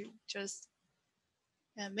 So you just,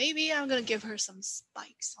 and maybe I'm gonna give her some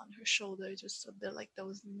spikes on her shoulder, just a bit like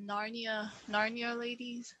those Narnia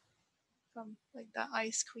ladies from like that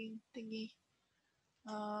Ice Queen thingy.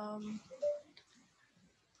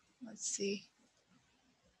 Let's see.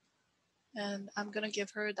 And I'm gonna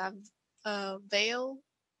give her that veil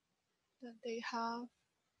that they have.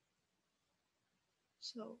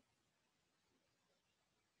 So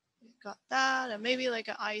got that, and maybe like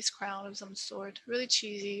an ice crown of some sort. Really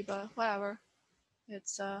cheesy, but whatever.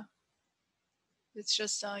 It's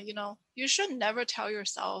just you know, you should never tell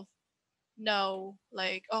yourself no,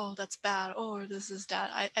 like, oh, that's bad, or this is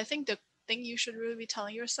that. I think the thing you should really be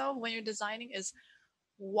telling yourself when you're designing is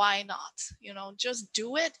why not? You know, just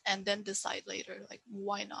do it and then decide later. Like,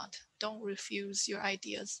 why not? Don't refuse your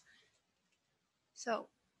ideas. So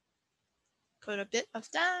put a bit of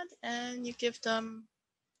that, and you give them,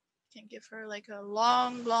 you can give her like a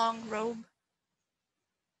long, long robe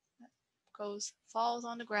that falls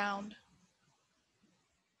on the ground,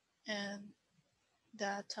 and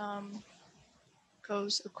that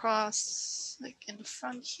goes across like in the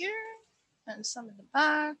front here and some in the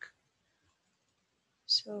back.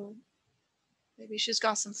 So maybe she's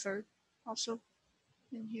got some fur also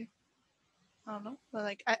in here. I don't know, but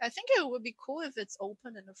like I think it would be cool if it's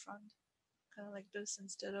open in the front, kind of like this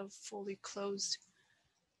instead of fully closed.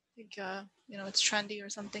 I think you know, it's trendy or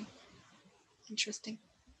something. Interesting.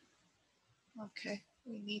 Okay,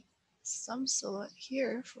 we need some silhouette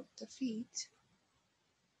here for the feet.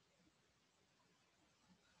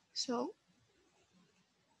 So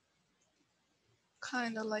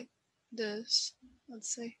kind of like this,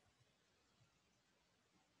 let's say.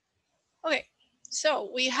 Okay,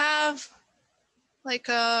 so we have like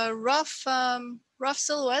rough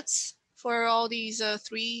silhouettes for all these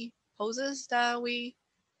 3 poses that we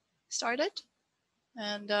started,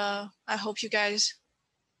 and I hope you guys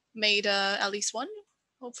made at least one,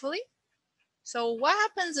 hopefully. So what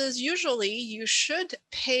happens is usually you should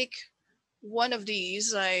pick one of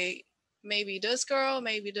these, like maybe this girl,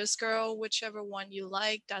 whichever one you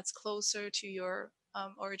like that's closer to your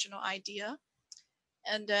original idea,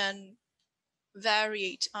 and then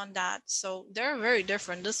variate on that. So they're very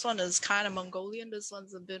different. This one is kind of Mongolian. This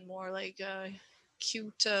one's a bit more like a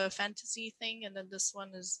cute fantasy thing, and then this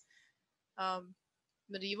one is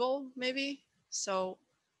medieval, maybe. So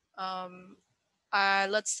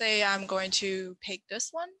let's say I'm going to pick this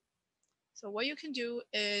one. So what you can do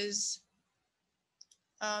is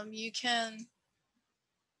you can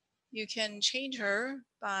change her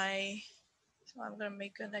by, so I'm gonna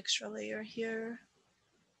make an extra layer here,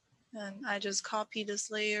 and I just copy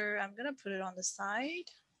this layer. I'm gonna put it on the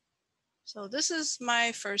side. So this is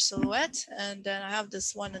my first silhouette, and then I have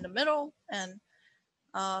this one in the middle, and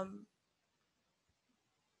I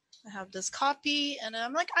have this copy, and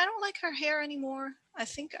I'm like, I don't like her hair anymore. I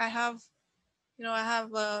think I have, you know, I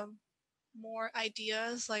have more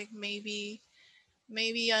ideas. Like maybe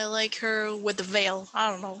I like her with the veil. I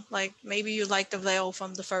don't know. Like maybe you like the veil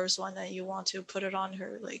from the first one and you want to put it on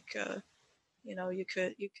her. Like you know, you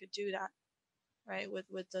could do that, right?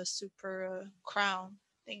 With the super crown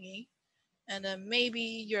thingy. And then maybe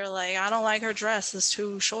you're like, I don't like her dress, it's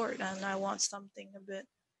too short, and I want something a bit,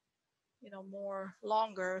 you know, more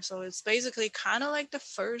longer. So it's basically kind of like the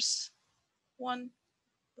first one,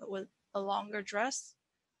 but with a longer dress.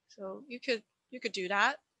 So you could do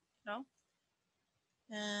that, you know.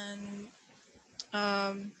 And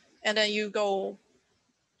and then you go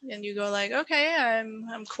like, okay,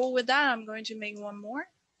 I'm cool with that. I'm going to make one more.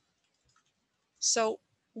 So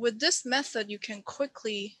with this method, you can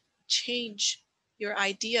quickly change your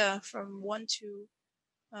idea from one to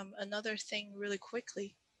another thing really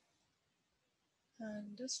quickly.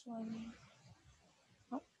 And this one,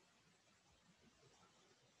 oh,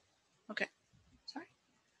 okay, sorry.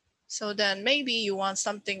 So then maybe you want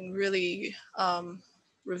something really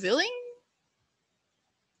revealing.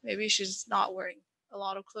 Maybe she's not wearing a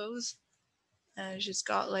lot of clothes and she's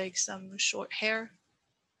got like some short hair.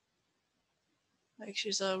 Like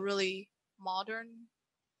she's a really modern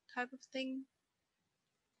type of thing.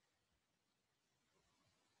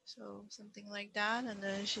 So something like that, and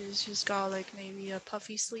then she's got like maybe a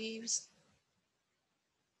puffy sleeves.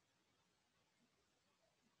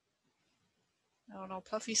 I don't know,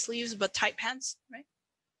 puffy sleeves but tight pants, right?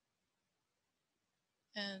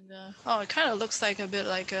 And oh, it kind of looks like a bit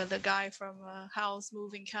like the guy from Hal's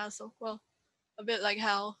Moving Castle. Well, a bit like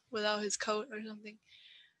Hal without his coat or something.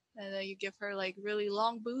 And then you give her like really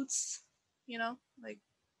long boots, you know, like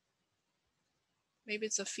maybe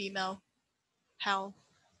it's a female Hal.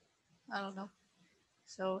 I don't know.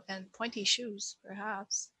 So, and pointy shoes,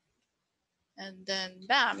 perhaps. And then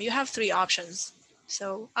bam, you have 3 options.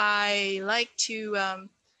 So I like to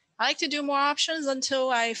do more options until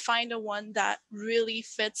I find a one that really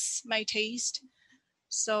fits my taste.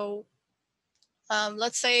 So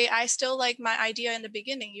let's say I still like my idea in the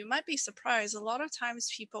beginning. You might be surprised. A lot of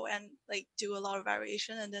times people and like do a lot of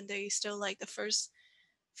variation, and then they still like the first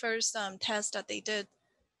test that they did.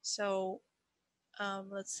 So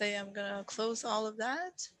let's say I'm gonna close all of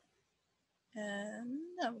that, And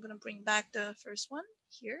I'm gonna bring back the first one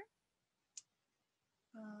here.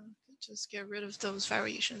 Just get rid of those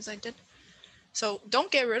variations I did. So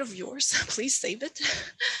don't get rid of yours, please save it.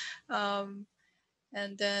 And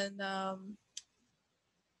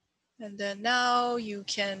then now you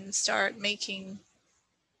can start making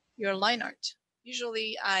your line art.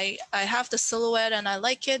 Usually I have the silhouette and I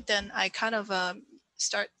like it, then I kind of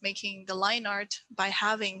start making the line art by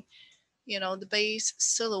having, you know, the base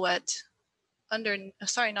silhouette under,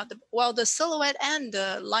 sorry, not the, well, the silhouette and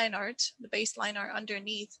the line art, the base line art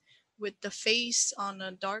underneath with the face on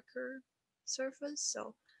a darker surface.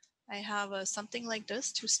 So I have something like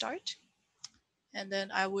this to start. And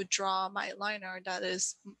then I would draw my line art that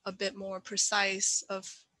is a bit more precise of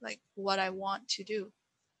like what I want to do.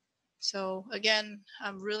 So again,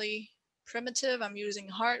 I'm really primitive. I'm using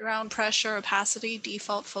heart, round, pressure, opacity,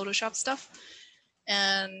 default Photoshop stuff.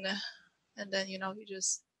 And then, you know, you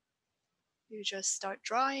just start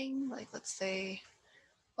drawing. Like, let's say,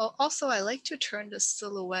 well, also I like to turn the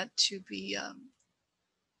silhouette to be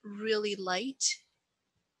really light.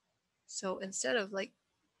 So instead of like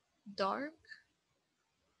dark,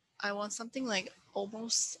 I want something like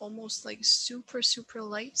almost like super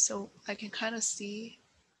light, so I can kind of see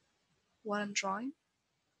what I'm drawing.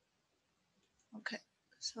 Okay,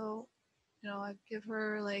 so, you know, I give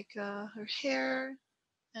her like her hair,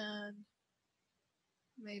 and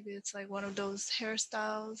maybe it's like one of those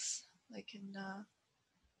hairstyles like in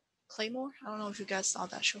Claymore. I don't know if you guys saw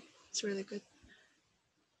that show. It's really good.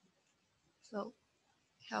 So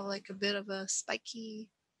you have like a bit of a spiky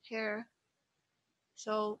hair.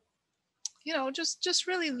 So, you know, just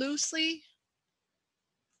really loosely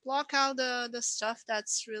block out the stuff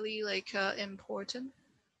that's really like important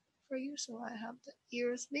for you. So I have the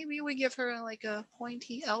ears. Maybe we give her like a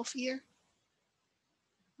pointy elf ear.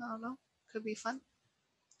 I don't know. Could be fun.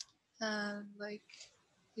 And like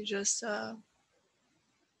you just the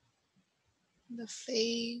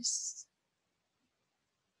face,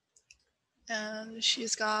 and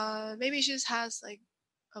she's got, maybe she just has like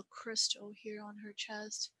a crystal here on her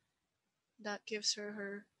chest that gives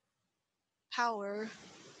her power.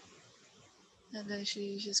 And then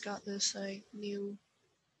she's got this like new,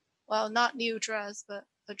 well, not new dress, but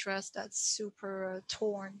a dress that's super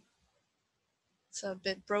torn. It's a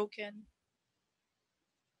bit broken.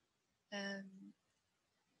 And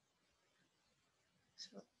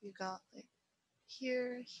so you got like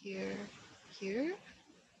here, here, here.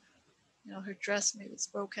 You know, her dress maybe it's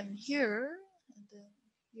broken here. And then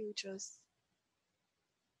you just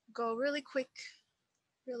go really quickly.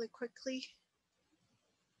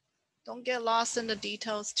 Don't get lost in the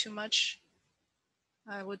details too much,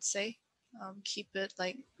 I would say. Keep it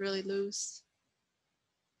like really loose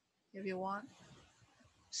if you want.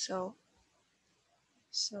 So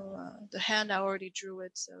the hand, I already drew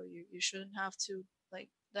it, so you shouldn't have to, like,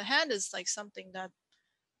 the hand is like something that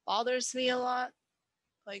bothers me a lot.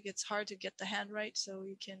 Like, it's hard to get the hand right, so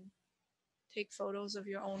you can take photos of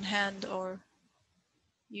your own hand or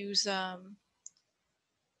use a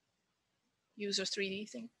 3D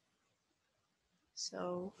thing.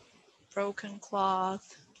 So broken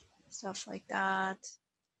cloth, stuff like that.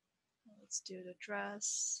 Let's do the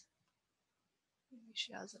dress. Maybe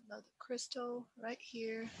she has another crystal right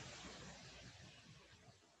here.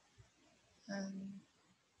 And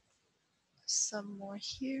some more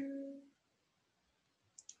here.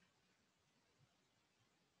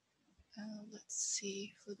 Let's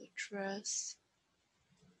see for the dress.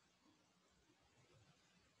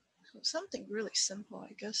 So something really simple,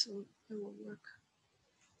 I guess it will work.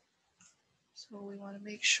 So we want to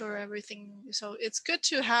make sure everything, so it's good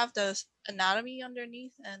to have the anatomy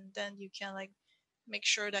underneath, and then you can like make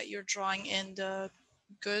sure that you're drawing in the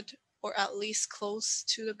good, or at least close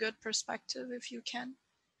to the good perspective if you can.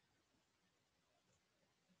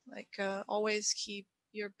 Like always keep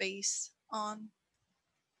your base on.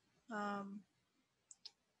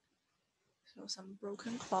 So some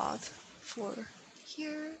broken cloth for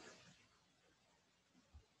here.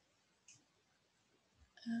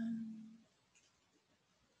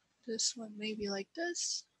 This one maybe like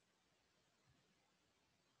this.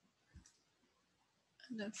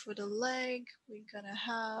 And then for the leg, we're gonna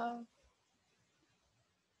have,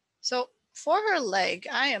 so for her leg,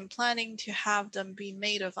 I am planning to have them be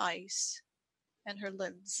made of ice, and her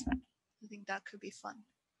limbs. I think that could be fun.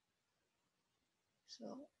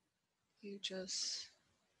 So you just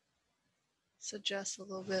suggest a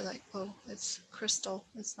little bit like, oh, it's crystal.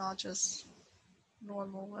 It's not just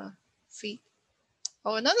normal feet.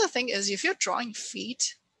 Oh, another thing is if you're drawing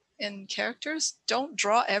feet in characters, don't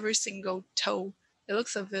draw every single toe. It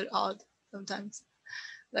looks a bit odd sometimes.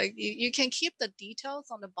 Like you can keep the details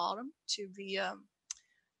on the bottom to be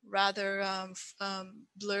rather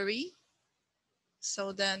blurry.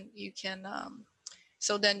 So then you can,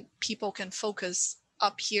 so then people can focus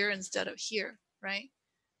up here instead of here, right?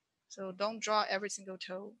 So don't draw every single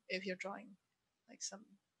toe if you're drawing like some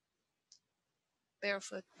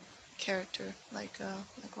barefoot character, like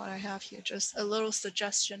what I have here. Just a little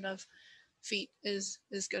suggestion of feet is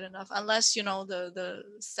good enough, unless you know the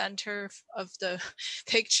center of the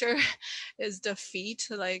picture is the feet,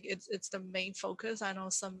 like it's the main focus. I know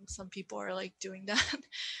some people are like doing that.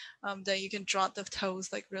 That you can draw the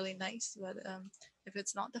toes like really nice, but if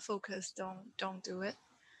it's not the focus, don't do it.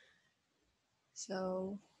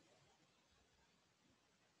 So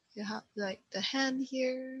you have like the hand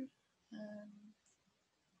here,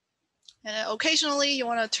 and occasionally you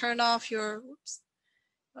want to turn off your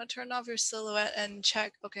silhouette and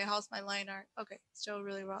check, okay, how's my line art? Okay, still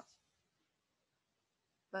really rough,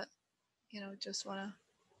 but you know, just want to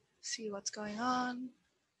see what's going on.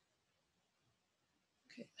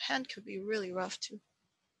 Okay, hand could be really rough too.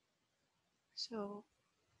 So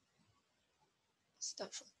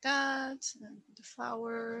stuff like that, and the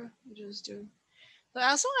flower, you just do. But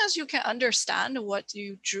as long as you can understand what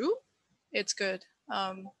you drew, it's good.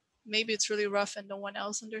 Maybe it's really rough and no one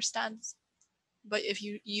else understands, but if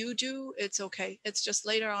you do, it's okay. It's just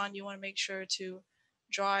later on you want to make sure to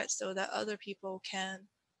draw it so that other people can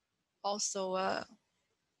also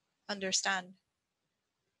understand.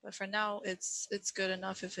 But for now, it's good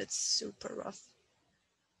enough if it's super rough.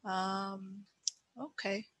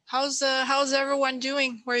 Okay. How's everyone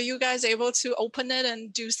doing? Were you guys able to open it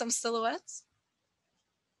and do some silhouettes?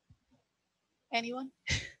 Anyone?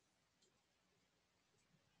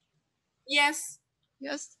 Yes.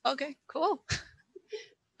 Yes. Okay, cool.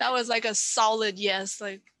 That was like a solid yes.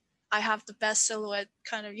 Like I have the best silhouette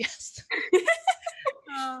kind of yes.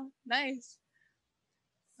 Oh, nice.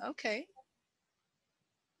 Okay.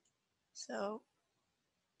 So,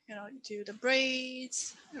 you know, do the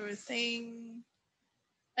braids, everything.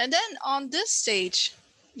 And then on this stage,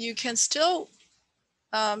 you can still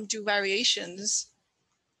do variations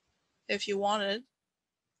if you wanted,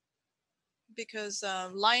 because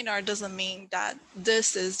line art doesn't mean that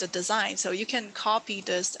this is the design. So you can copy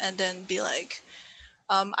this and then be like,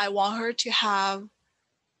 I want her to have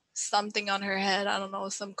something on her head. I don't know,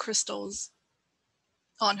 some crystals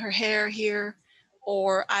on her hair here,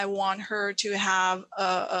 or I want her to have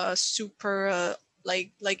a super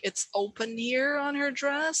like it's open here on her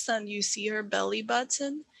dress and you see her belly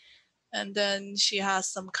button, and then she has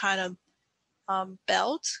some kind of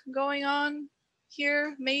belt going on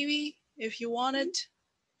here, maybe, if you wanted.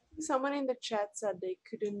 Someone in the chat said they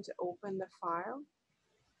couldn't open the file.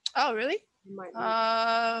 Oh, really?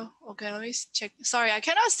 Okay, let me check. Sorry, I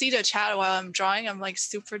cannot see the chat while I'm drawing. I'm like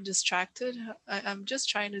super distracted. I'm just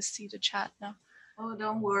trying to see the chat now. Oh,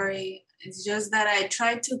 don't worry. It's just that I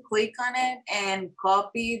tried to click on it and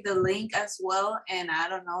copy the link as well, and I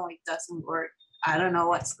don't know, it doesn't work. I don't know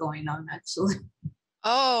what's going on actually.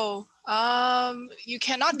 Oh, you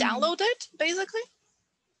cannot download it, basically?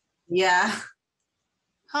 Yeah.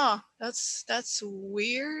 Huh, that's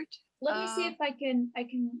weird. Let me see if I can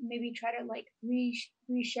maybe try to like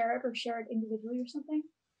reshare it or share it individually or something.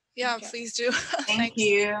 Yeah, please do. Thank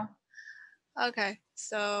you. Okay,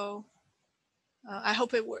 so I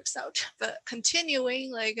hope it works out. But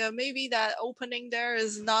continuing, like maybe that opening there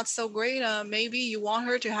is not so great. Maybe you want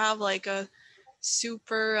her to have like a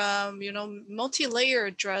super, you know,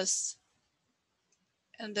 multi-layered dress,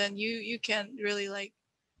 and then you can really like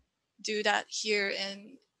do that here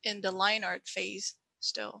in the line art phase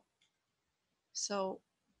still. So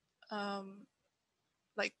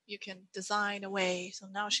like you can design away. So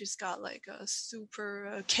now she's got like a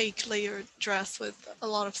super cake layered dress with a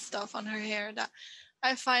lot of stuff on her hair that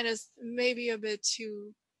I find is maybe a bit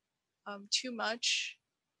too much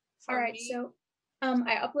for All right, me. so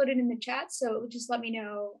I uploaded in the chat, so just let me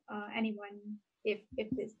know anyone if it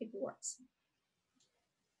works.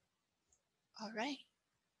 All right,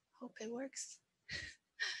 hope it works.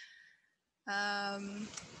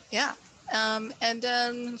 Yeah. And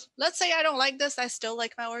then let's say I don't like this. I still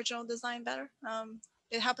like my original design better.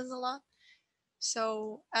 It happens a lot.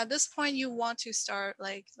 So at this point, you want to start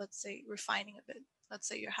like, let's say, refining a bit. Let's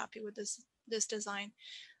say you're happy with this design.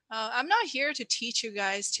 I'm not here to teach you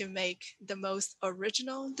guys to make the most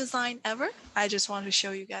original design ever. I just want to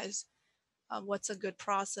show you guys what's a good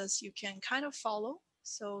process you can kind of follow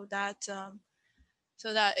so that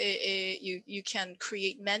you can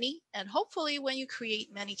create many, and hopefully when you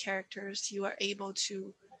create many characters, you are able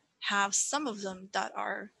to have some of them that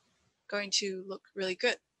are going to look really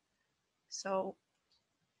good. So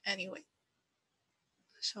anyway,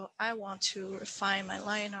 so I want to refine my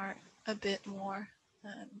line art a bit more.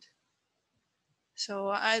 And so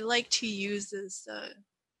I like to use this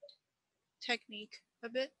technique a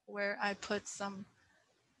bit where I put some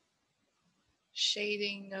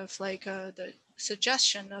shading of like the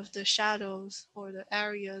suggestion of the shadows or the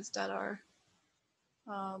areas that are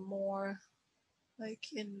more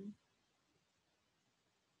like in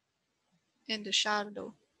the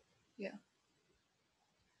shadow. Yeah.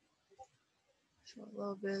 So a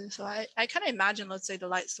little bit. So I kind of imagine, let's say the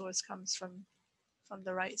light source comes from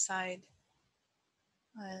the right side.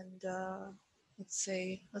 And let's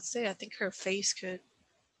say I think her face could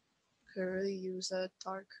really use a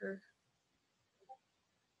darker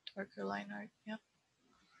line art. Yeah.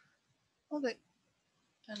 Okay.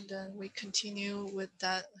 And then we continue with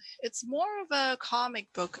that. It's more of a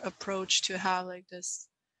comic book approach to have like this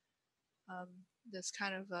this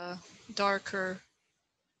kind of a darker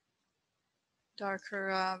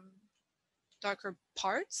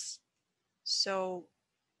parts. So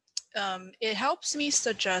it helps me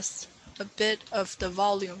suggest a bit of the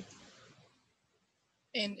volume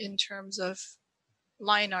in terms of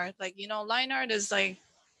line art. Like, you know, line art is like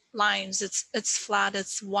lines. It's flat,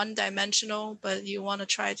 it's one dimensional, but you want to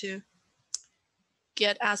try to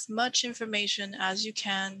get as much information as you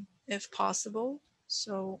can if possible.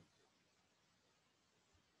 So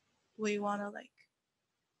we want to like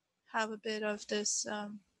have a bit of this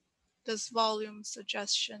this volume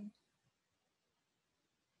suggestion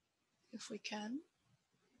if we can.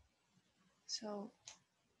 So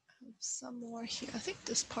I have some more here. I think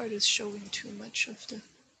this part is showing too much of that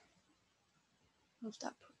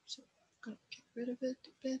part. So I'm gonna get rid of it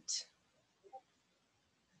a bit.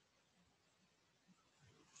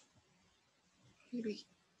 Maybe,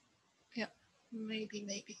 yeah,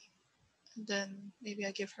 maybe. And then maybe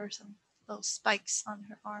I give her some little spikes on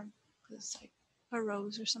her arm because it's like a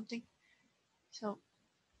rose or something. So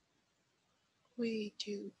we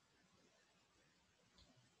do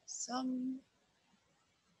some,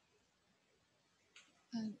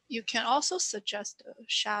 and you can also suggest a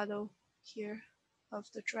shadow here of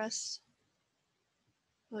the dress.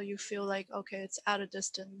 So you feel like, okay, it's at a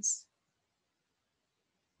distance.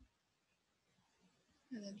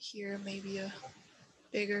 And then here, maybe a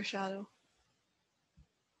bigger shadow.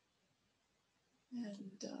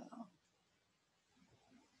 And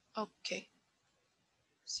okay.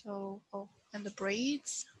 So, oh, and the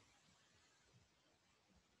braids.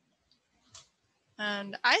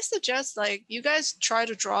 And I suggest like you guys try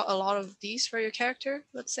to draw a lot of these for your character.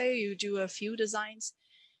 Let's say you do a few designs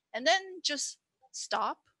and then just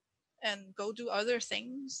stop and go do other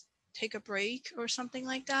things, take a break or something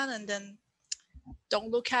like that, and then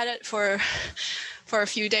don't look at it for for a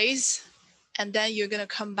few days, and then you're gonna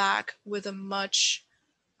come back with a much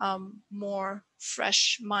more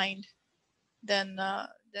fresh mind than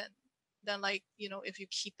like, you know, if you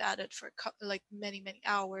keep at it for like many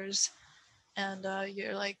hours and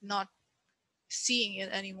you're like not seeing it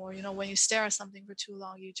anymore. You know, when you stare at something for too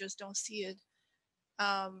long, you just don't see it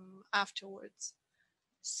afterwards.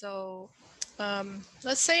 So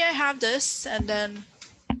let's say I have this and then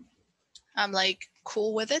I'm like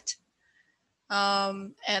cool with it.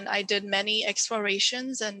 And I did many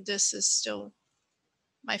explorations and this is still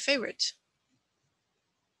my favorite.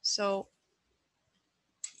 So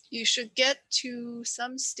you should get to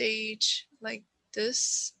some stage like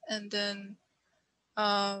this, and then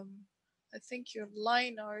I think your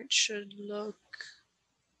line art should look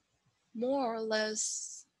more or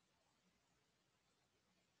less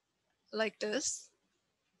like this.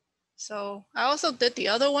 So I also did the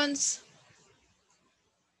other ones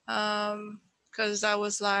because I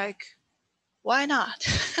was like, why not?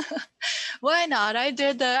 Why not?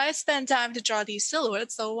 I spent time to draw these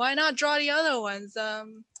silhouettes, so why not draw the other ones?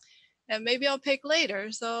 And maybe I'll pick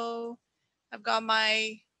later. So I've got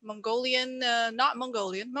my Mongolian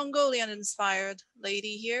inspired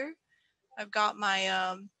lady here. I've got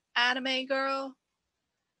my anime girl.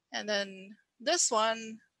 And then this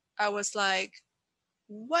one, I was like,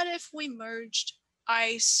 what if we merged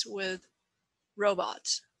ice with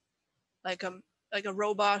robot? Like a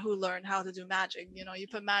robot who learned how to do magic. You know, you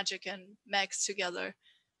put magic and mechs together.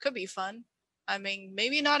 Could be fun. I mean,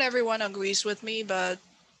 maybe not everyone agrees with me, but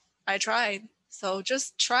I tried. So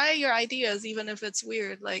just try your ideas, even if it's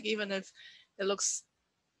weird, like even if it looks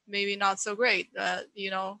maybe not so great.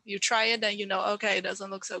 You know, you try it and you know, okay, it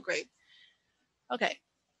doesn't look so great. Okay.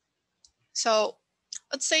 So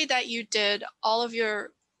let's say that you did all of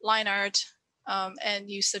your line art and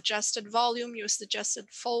you suggested volume, you suggested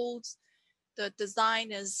folds. The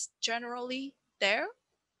design is generally there,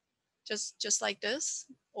 just like this,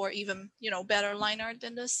 or even, better line art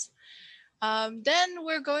than this. Then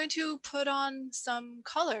we're going to put on some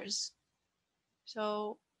colors.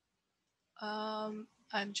 So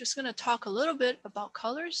I'm just going to talk a little bit about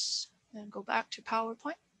colors and go back to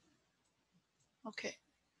PowerPoint. Okay.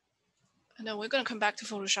 And then we're going to come back to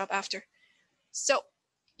Photoshop after. So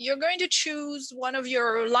you're going to choose one of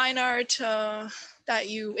your line art that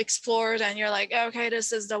you explored and you're like, okay,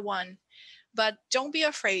 this is the one. But don't be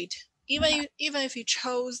afraid. Even if you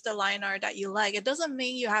chose the line art that you like, it doesn't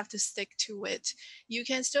mean you have to stick to it. You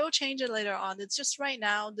can still change it later on. It's just right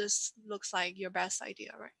now, this looks like your best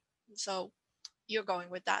idea, right? So you're going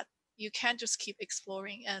with that. You can't just keep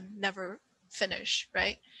exploring and never finish,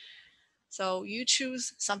 right? So you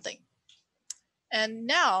choose something. And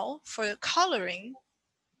now for the coloring,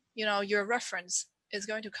 your reference is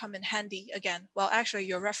going to come in handy again. Well, actually,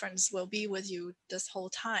 your reference will be with you this whole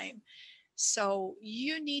time. So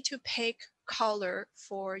you need to pick color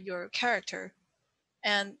for your character.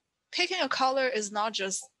 And picking a color is not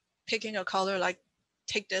just picking a color like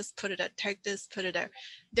take this, put it there, take this, put it there.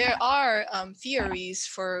 There are theories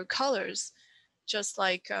for colors, just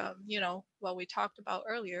like, what we talked about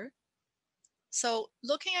earlier. So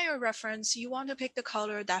looking at your reference, you want to pick the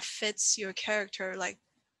color that fits your character like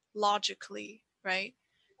logically, right?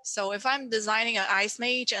 So if I'm designing an ice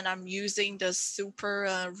mage and I'm using the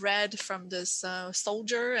super red from this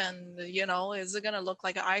soldier and, is it going to look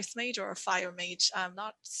like an ice mage or a fire mage? I'm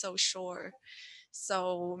not so sure.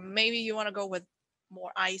 So maybe you want to go with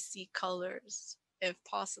more icy colors if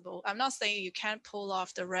possible. I'm not saying you can't pull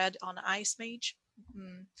off the red on an ice mage.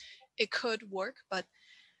 It could work, but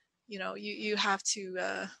you have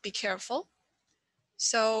to be careful.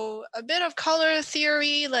 So a bit of color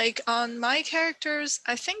theory, like on my characters,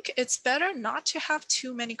 I think it's better not to have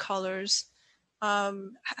too many colors. I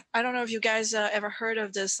don't know if you guys ever heard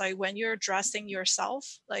of this, like when you're dressing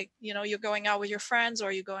yourself, like, you're going out with your friends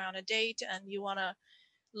or you're going on a date and you want to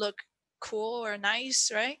look cool or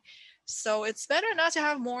nice, right? So it's better not to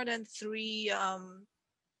have more than 3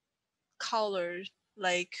 colors,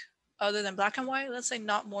 like other than black and white. Let's say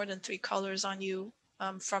not more than 3 colors on you,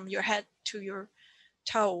 from your head to your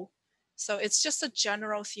toe. So it's just a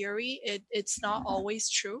general theory. It's not always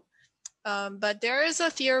true. But there is a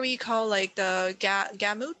theory called like the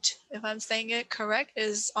gamut, if I'm saying it correct,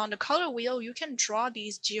 is on the color wheel, you can draw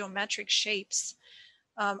these geometric shapes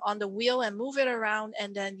on the wheel and move it around.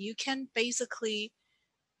 And then you can basically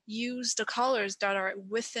use the colors that are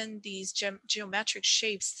within these geometric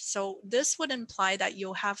shapes. So this would imply that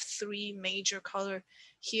you'll have 3 major color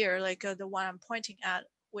here, like the one I'm pointing at,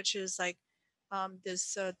 which is like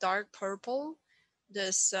this dark purple,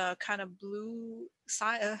 this kind of blue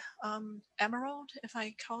emerald, if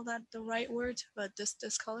I call that the right word, but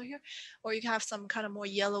this color here, or you can have some kind of more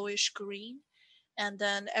yellowish green, and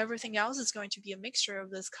then everything else is going to be a mixture of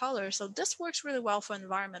this color. So this works really well for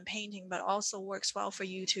environment painting, but also works well for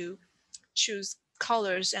you to choose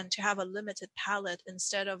colors and to have a limited palette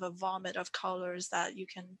instead of a vomit of colors that you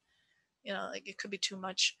can, like it could be too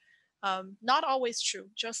much. Not always true,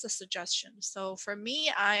 just a suggestion. So for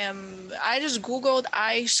me, I just Googled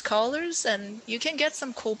ice colors, and you can get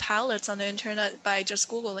some cool palettes on the internet by just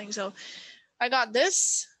Googling. So I got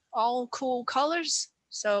this, all cool colors.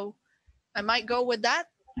 So I might go with that,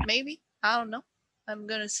 maybe. I don't know. I'm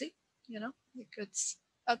gonna see. It's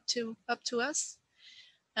up to us.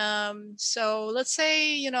 So let's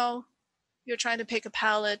say you're trying to pick a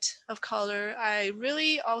palette of color. I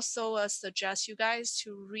really also suggest you guys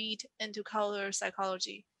to read into color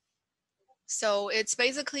psychology. So it's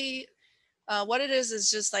basically what it is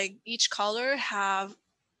just like each color have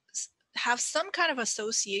some kind of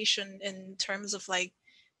association in terms of like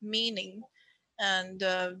meaning, and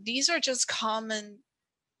these are just common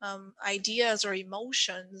ideas or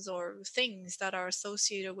emotions or things that are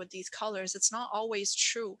associated with these colors. It's not always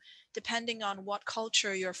true depending on what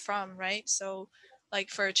culture you're from, right? So like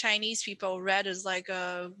for Chinese people, red is like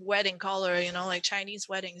a wedding color, like Chinese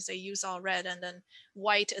weddings, they use all red, and then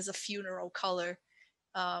white is a funeral color.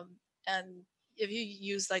 And if you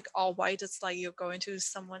use like all white, it's like you're going to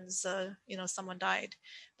someone's, someone died.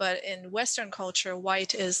 But in Western culture,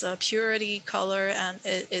 white is a purity color, and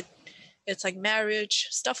it's like marriage,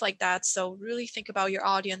 stuff like that. So really think about your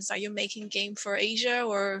audience. Are you making game for Asia,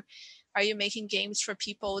 or are you making games for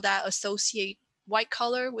people that associate white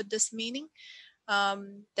color with this meaning?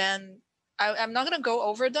 Then I'm not going to go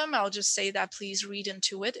over them. I'll just say that please read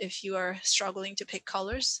into it if you are struggling to pick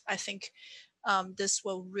colors. I think this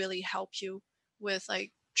will really help you with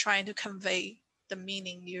like trying to convey the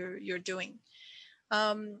meaning you're doing.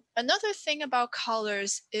 Another thing about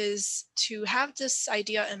colors is to have this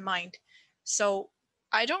idea in mind. So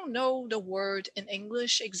I don't know the word in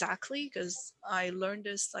English exactly because I learned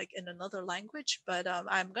this like in another language, but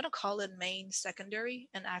I'm gonna call it main, secondary,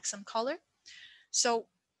 and accent color. So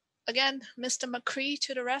again, Mr. McCree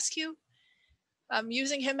to the rescue. I'm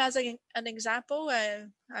using him as an example.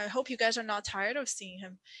 I hope you guys are not tired of seeing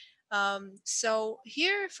him. So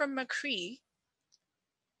here from McCree,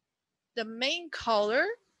 the main color,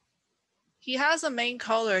 he has a main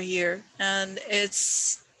color here, and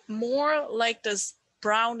it's more like this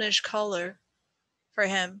brownish color for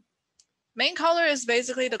him. Main color is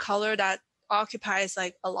basically the color that occupies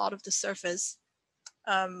like a lot of the surface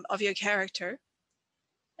of your character.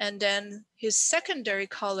 And then his secondary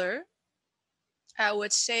color, I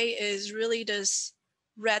would say, is really this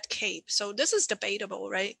red cape. So this is debatable,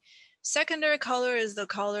 right? Secondary color is the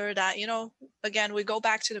color that, you know, again, we go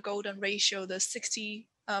back to the golden ratio, the 60,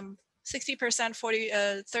 60%, 40,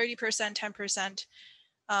 30%,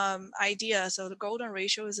 10% idea. So the golden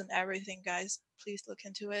ratio is in everything, guys. Please look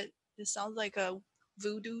into it. It sounds like a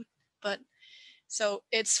voodoo, but so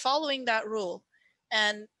it's following that rule.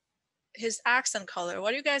 And his accent color,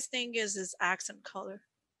 what do you guys think is his accent color?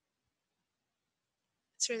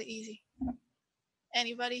 It's really easy.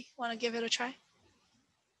 Anybody want to give it a try?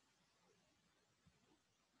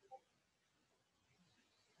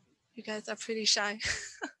 You guys are pretty shy.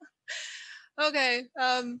 Okay.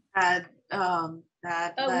 That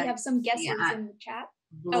Oh, we like, have some guesses yeah, in the chat.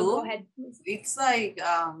 blue. Oh, go ahead, please. It's like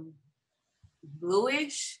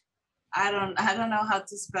bluish. I don't know how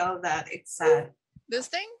to spell that exact This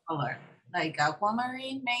thing? color. Like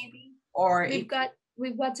aquamarine maybe, or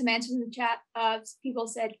We've got some answers in the chat. People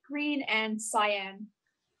said green and cyan.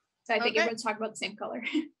 So I think Okay. everyone's talking about the same color.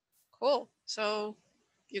 Cool. So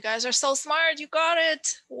you guys are so smart. You got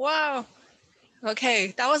it. Wow.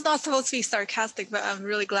 Okay. That was not supposed to be sarcastic, but I'm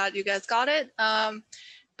really glad you guys got it.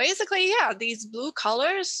 Basically, yeah, these blue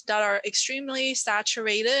colors that are extremely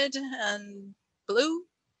saturated and blue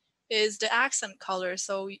is the accent color.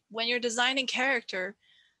 So when you're designing character,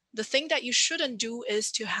 the thing that you shouldn't do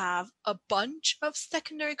is to have a bunch of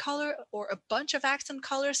secondary color or a bunch of accent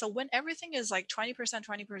color. So when everything is like 20%,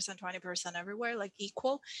 20%, 20% everywhere, like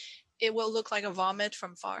equal, it will look like a vomit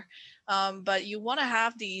from far. But you want to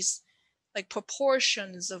have these like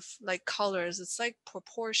proportions of like colors. It's like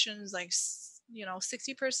proportions, like, you know,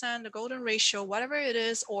 60% the golden ratio, whatever it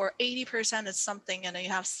is, or 80% is something, and then you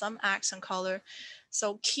have some accent color.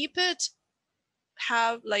 So keep it,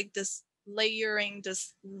 have like this layering,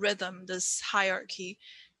 this rhythm, this hierarchy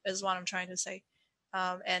is what I'm trying to say.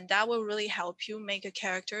 And that will really help you make a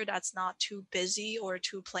character that's not too busy or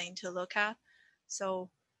too plain to look at. So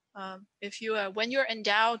if you when you're in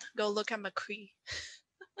doubt, go look at McCree.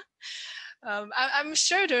 I'm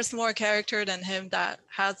sure there's more character than him that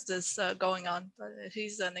has this going on, but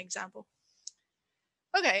he's an example.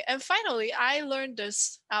 Okay, and finally, I learned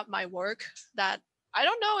this at my work that I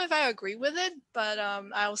don't know if I agree with it, but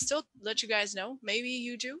I'll still let you guys know. Maybe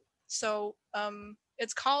you do. So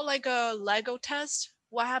it's called like a Lego test.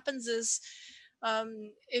 What happens is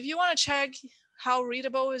if you want to check how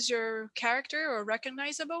readable is your character or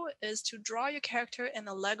recognizable, is to draw your character in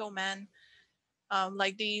a Lego man,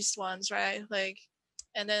 like these ones, right? Like,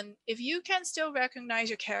 and then if you can still recognize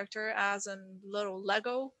your character as a little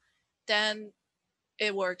Lego, then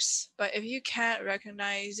it works. But if you can't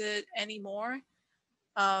recognize it anymore,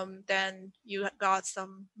 then you got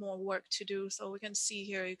some more work to do. So we can see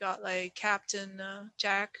here, you got like Captain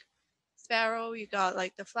Jack Sparrow, you got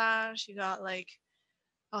like the Flash, you got like,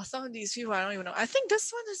 oh, some of these people I don't even know. I think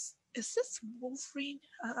this one is this Wolverine?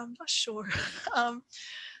 I'm not sure.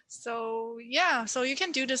 So yeah, so you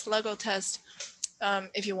can do this Lego test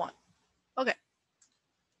if you want. Okay,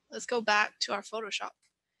 let's go back to our Photoshop.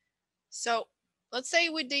 So let's say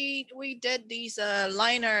we did these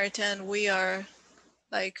line art and we are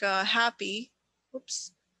like happy.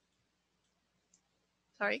 Oops.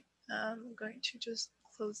 Sorry. I'm going to just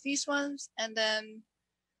close these ones, and then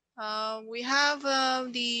we have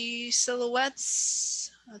the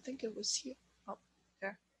silhouettes. I think it was here. Oh,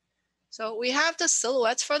 there. So we have the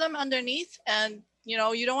silhouettes for them underneath, and you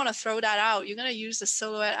know, you don't want to throw that out. You're gonna use the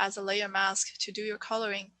silhouette as a layer mask to do your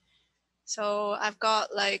coloring. So I've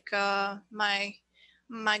got like my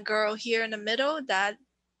girl here in the middle that,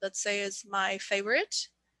 let's say, is my favorite.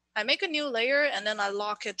 I make a new layer and then I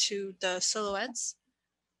lock it to the silhouettes.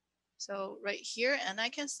 So right here, and I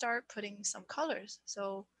can start putting some colors.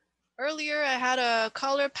 So earlier I had a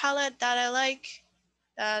color palette that I like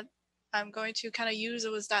that I'm going to kind of use.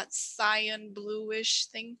 It was that cyan bluish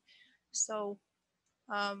thing. So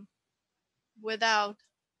without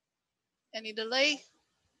any delay,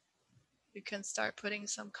 you can start putting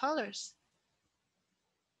some colors.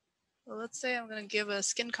 So let's say I'm gonna give a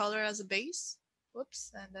skin color as a base.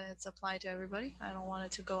 Whoops, and then it's applied to everybody. I don't want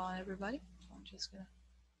it to go on everybody. So I'm just gonna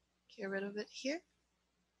get rid of it here.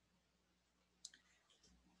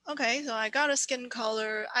 Okay, so I got a skin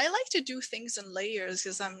color. I like to do things in layers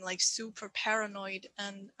because I'm like super paranoid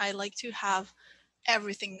and I like to have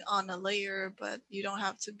everything on a layer, but you don't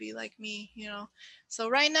have to be like me, you know. So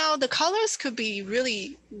right now the colors could be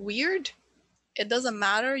really weird. It doesn't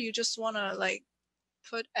matter. You just want to like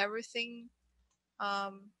put everything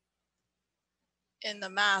in the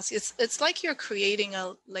mask. It's like you're creating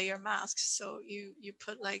a layer mask. So you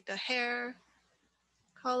put like the hair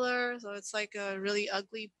color. So it's like a really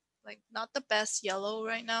ugly, like not the best yellow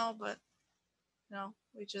right now, but you know,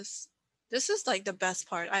 this is like the best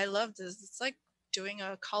part. I love this. It's like doing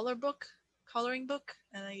a coloring book,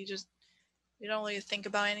 and then you don't really think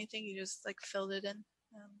about anything. You just like fill it in.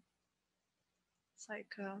 It's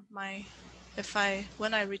like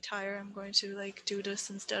when I retire, I'm going to like do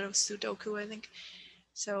this instead of Sudoku, I think.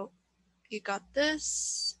 So you got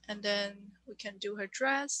this, and then we can do her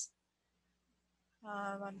dress.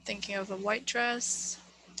 I'm thinking of a white dress.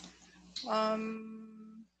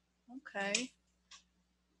 Okay.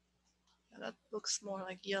 Yeah, that looks more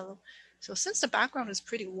like yellow. So since the background is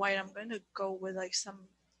pretty white, I'm going to go with like some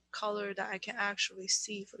color that I can actually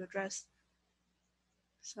see for the dress.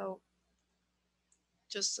 So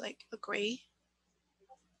just like a gray.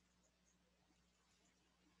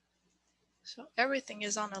 So everything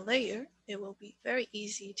is on a layer. It will be very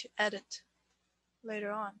easy to edit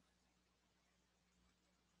later on.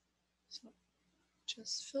 So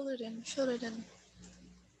just fill it in, fill it in.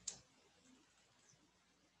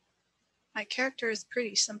 My character is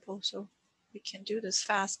pretty simple, so we can do this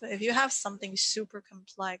fast. But if you have something super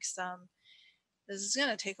complex, this is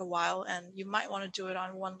gonna take a while, and you might want to do it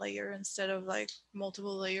on one layer instead of like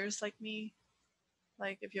multiple layers like me.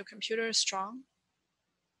 Like if your computer is strong,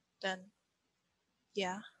 then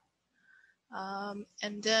yeah.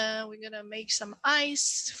 And then we're gonna make some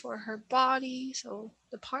ice for her body. So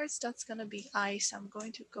the parts that's gonna be ice, I'm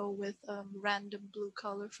going to go with random blue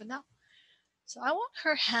color for now. So I want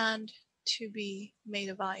her hand to be made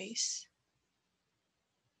of ice.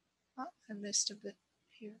 Oh, I missed a bit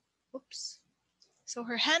here. Oops. So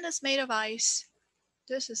her hand is made of ice.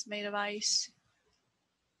 This is made of ice.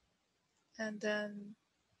 And then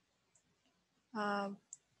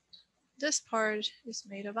this part is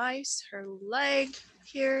made of ice. Her leg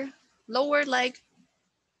here, lower leg,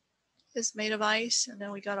 is made of ice. And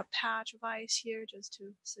then we got a patch of ice here just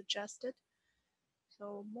to suggest it.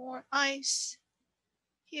 So more ice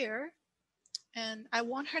here. And I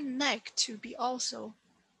want her neck to be also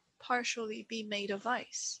partially be made of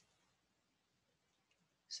ice.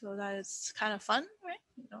 So that is kind of fun, right?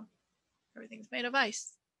 You know, everything's made of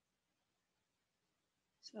ice.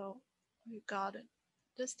 So we got it.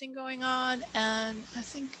 This thing going on, and I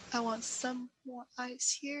think I want some more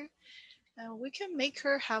ice here. And we can make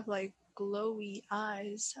her have like glowy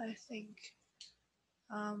eyes, I think.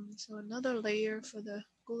 So another layer for the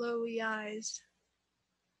glowy eyes.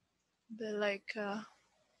 A bit like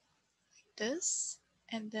this.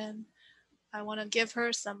 And then I want to give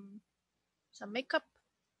her some makeup,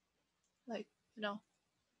 like, you know,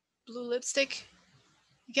 blue lipstick.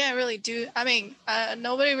 You can't really do, I mean,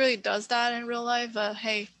 nobody really does that in real life, but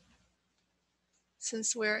hey,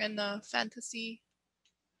 since we're in the fantasy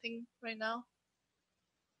thing right now,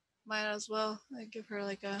 might as well give her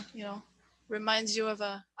like a, you know, reminds you of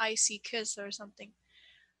a icy kiss or something.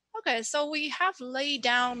 Okay, so we have laid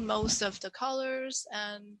down most of the colors,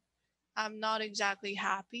 and I'm not exactly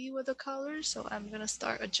happy with the colors, so I'm gonna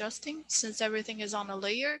start adjusting. Since everything is on a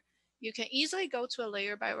layer, you can easily go to a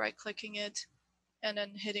layer by right clicking it and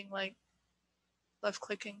then hitting like left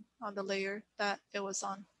clicking on the layer that it was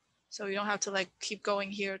on. So you don't have to like keep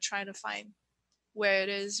going here trying to find where it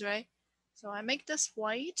is, right? So I make this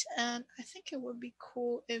white, and I think it would be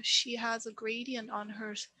cool if she has a gradient on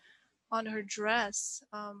her dress.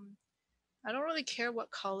 I don't really care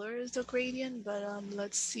what color is the gradient, but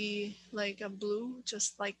let's see, like a blue,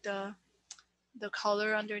 just like the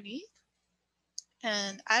color underneath.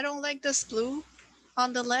 And I don't like this blue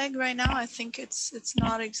on the leg right now. I think it's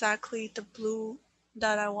not exactly the blue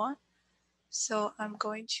that I want. So I'm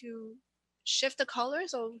going to shift the color.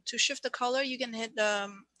 So to shift the color, you can hit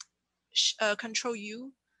Control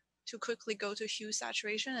U to quickly go to hue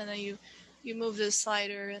saturation, and then you move this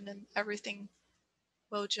slider, and then everything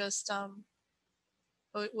will just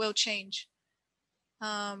will change.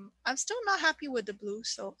 I'm still not happy with the blue,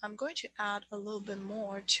 so I'm going to add a little bit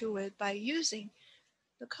more to it by using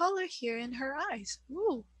the color here in her eyes.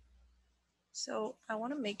 Ooh. So I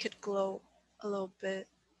want to make it glow a little bit,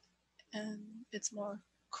 and it's more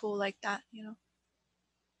cool like that, you know.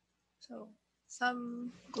 So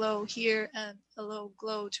some glow here and a little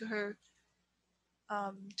glow to her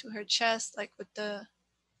chest, like with the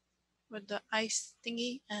ice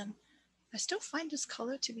thingy. And I still find this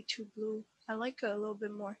color to be too blue. I like a little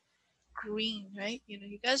bit more green, right? You know,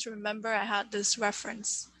 you guys remember I had this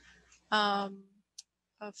reference of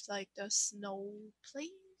like the snow place.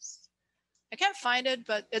 I can't find it,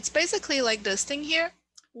 but it's basically like this thing here.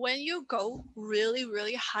 When you go really,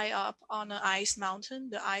 really high up on an ice mountain,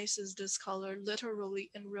 the ice is this color literally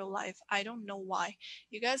in real life. I don't know why.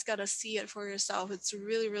 You guys gotta see it for yourself. It's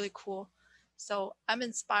really, really cool. So I'm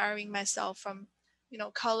inspiring myself from, you know,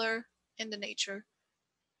 color in the nature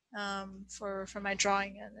for my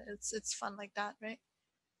drawing, and it's fun like that, right?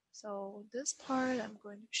 So this part, I'm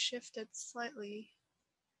going to shift it slightly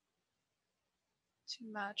to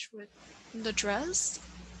match with the dress.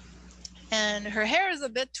 And her hair is a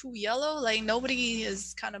bit too yellow, like nobody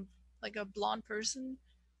is kind of like a blonde person.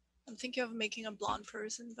 I'm thinking of making a blonde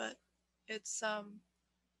person, but it's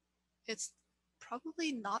it's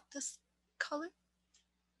probably not this color.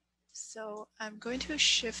 So I'm going to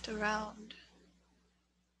shift around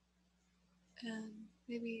and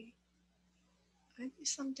maybe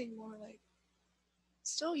something more like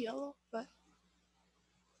still yellow, but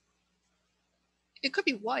it could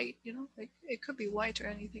be white, you know, like it could be white or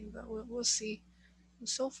anything, but we'll see.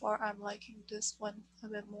 So far I'm liking this one a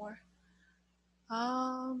bit more.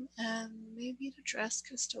 And maybe the dress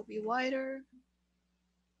could still be wider.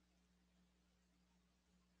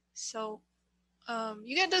 So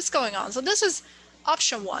you get this going on. So this is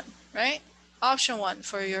option one, right? Option one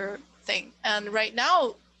for your thing. And right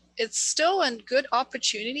now it's still a good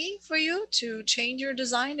opportunity for you to change your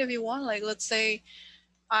design if you want. Like let's say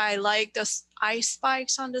I like the ice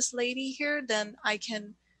spikes on this lady here, then I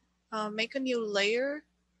can make a new layer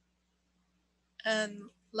and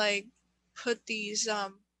like put these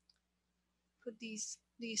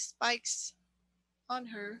spikes on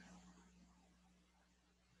her.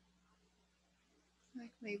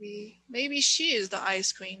 Like maybe she is the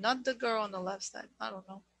ice queen, not the girl on the left side. I don't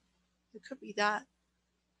know. It could be that.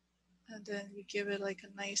 And then you give it like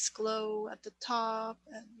a nice glow at the top,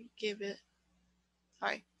 and you give it.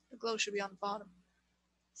 Sorry, the glow should be on the bottom.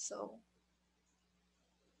 So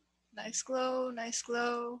nice glow, nice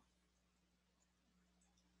glow.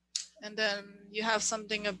 And then you have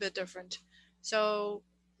something a bit different. So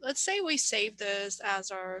let's say we save this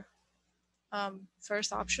as our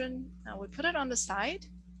first option, and we put it on the side.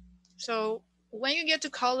 So when you get to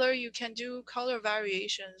color, you can do color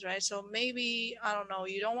variations, right? So maybe, I don't know,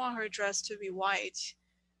 you don't want her dress to be white.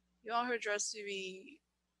 You want her dress to be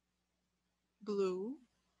blue,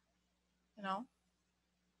 you know?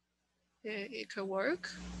 It could work.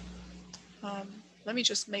 Let me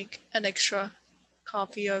just make an extra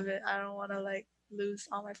copy of it. I don't want to like lose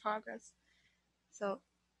all my progress. So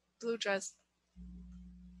blue dress.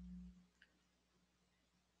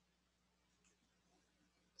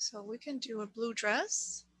 So we can do a blue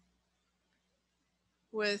dress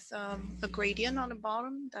with a gradient on the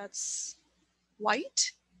bottom that's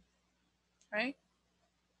white, right?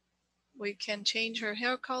 We can change her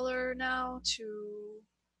hair color now to,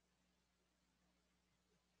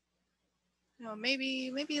 you know,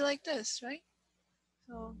 maybe like this, right?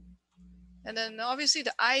 So, and then obviously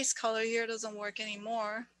the eyes color here doesn't work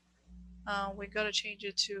anymore. We gotta change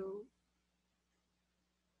it to,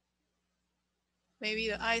 maybe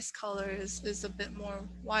the eyes color is a bit more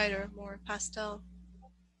wider, more pastel.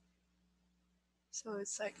 So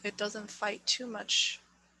it's like it doesn't fight too much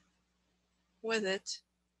with it.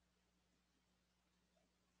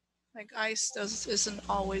 Like ice isn't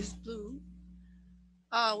always blue.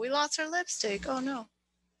 We lost our lipstick. Oh no.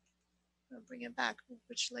 I'll bring it back.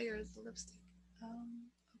 Which layer is the lipstick?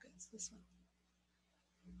 Okay, it's this one.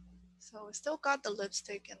 So we still got the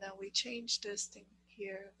lipstick, and then we changed this thing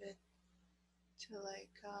here a bit to like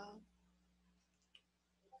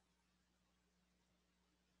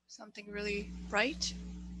something really bright.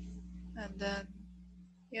 And then,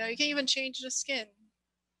 you know, you can even change the skin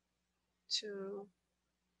to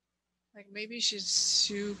like maybe she's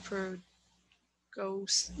super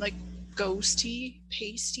ghosty,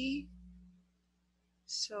 pasty.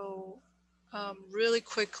 So really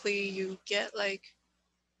quickly you get like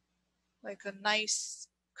a nice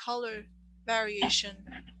color variation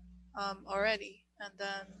already. And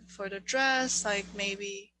then for the dress, like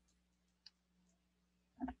maybe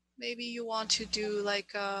you want to do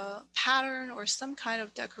like a pattern or some kind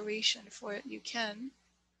of decoration for it, you can.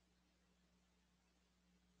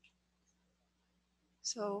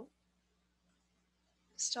 So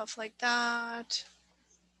stuff like that.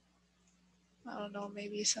 don't know,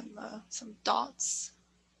 maybe some dots.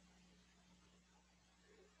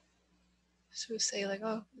 So we say like,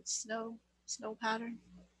 oh, it's snow pattern.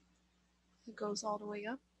 It goes all the way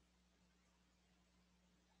up.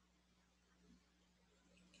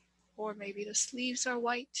 Or maybe the sleeves are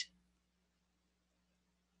white.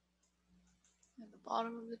 And the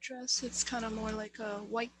bottom of the dress, it's kind of more like a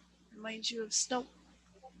white, reminds you of snow.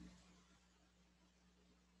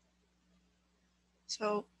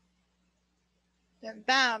 So then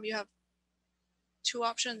bam, you have two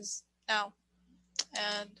options now.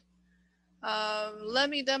 And let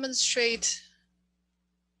me demonstrate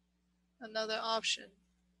another option.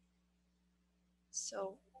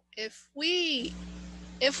 So if we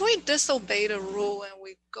disobey the rule and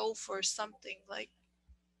we go for something like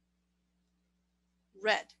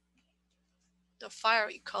red, the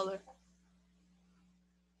fiery color,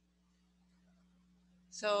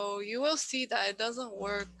 so you will see that it doesn't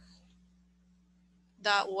work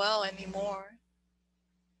that well anymore.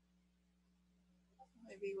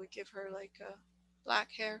 Maybe we give her like a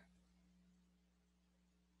black hair.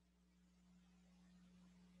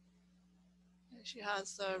 And she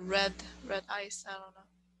has red eyes, I don't know.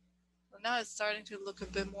 But now it's starting to look a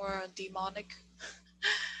bit more demonic.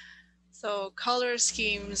 So color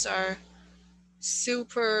schemes are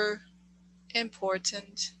super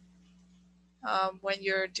important when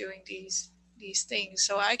you're doing these things.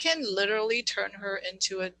 So I can literally turn her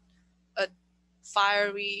into a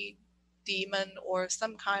fiery demon or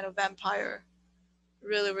some kind of vampire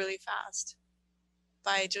really, really fast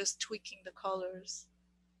by just tweaking the colors.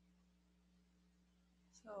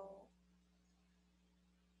 So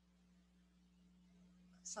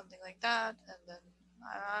something like that, and then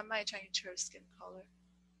I might change her skin color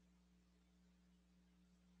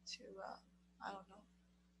to I don't know.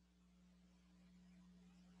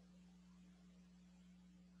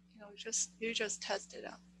 You know, you just test it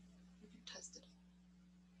out. You can test it out.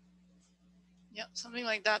 Yep, something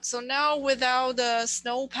like that. So now without the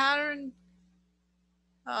snow pattern,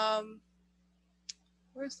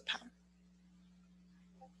 where's the pattern?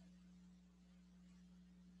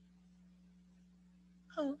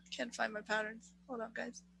 Oh, I can't find my patterns. Hold on,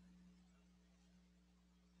 guys.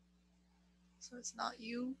 So it's not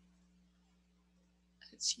you,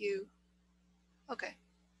 it's you. Okay.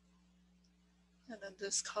 And then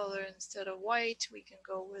this color, instead of white, we can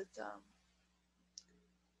go with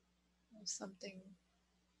something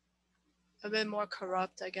a bit more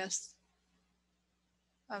corrupt, I guess.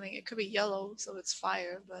 I mean, it could be yellow, so it's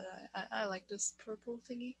fire, but I like this purple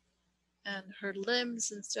thingy. And her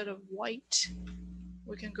limbs, instead of white,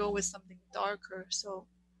 we can go with something darker. So,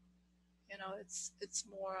 you know, it's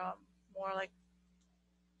more like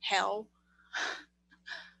hell.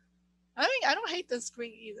 I mean, I don't hate this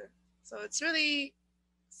green either. So it's really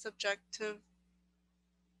subjective,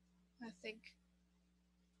 I think.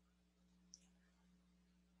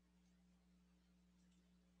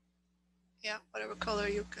 Yeah, whatever color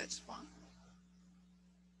you guys want.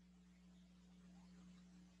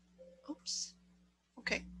 Oops.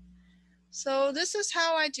 Okay. So this is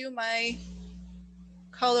how I do my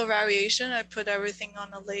color variation. I put everything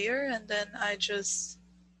on a layer and then I just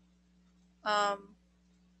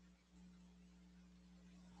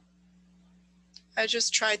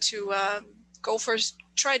try to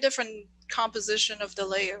try different composition of the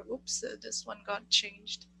layer. Oops, this one got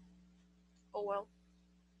changed. Oh well,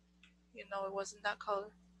 you know, it wasn't that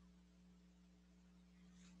color.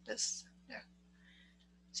 This there.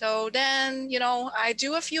 So then, you know, I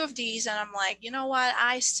do a few of these and I'm like, you know what,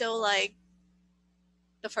 I still like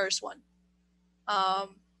the first one.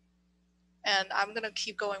 And I'm gonna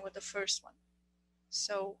keep going with the first one.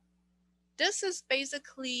 So this is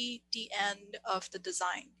basically the end of the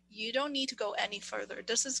design. You don't need to go any further.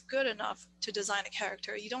 This is good enough to design a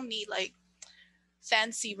character. You don't need like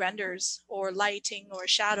fancy renders or lighting or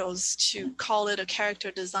shadows to call it a character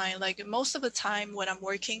design. Like most of the time when I'm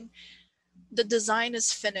working, the design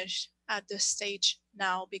is finished at this stage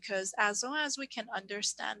now, because as long as we can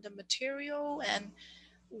understand the material and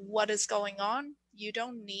what is going on, you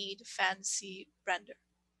don't need fancy render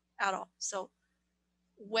at all. So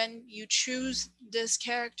when you choose this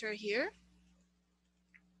character here,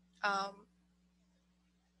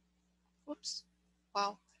 whoops,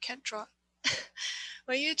 wow, I can't draw.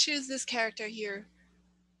 When you choose this character here,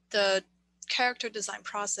 the character design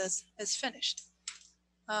process is finished.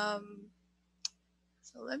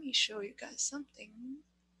 So let me show you guys something.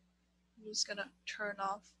 I'm just gonna turn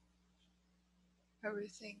off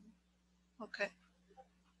everything. Okay.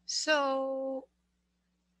 So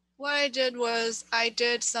what I did was I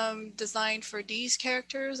did some design for these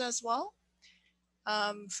characters as well.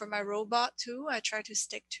 For my robot too, I try to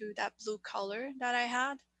stick to that blue color that I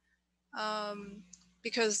had,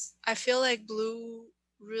 because I feel like blue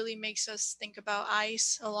really makes us think about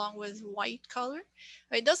ice along with white color.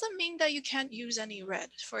 It doesn't mean that you can't use any red.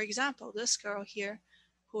 For example, this girl here,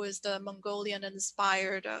 who is the Mongolian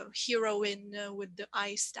inspired heroine with the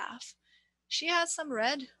ice staff, she has some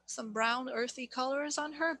red, some brown earthy colors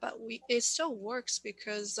on her, but it still works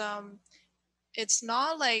because it's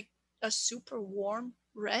not like a super warm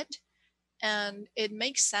red, and it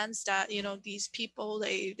makes sense that, you know, these people,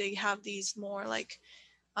 they have these more like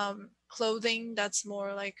clothing that's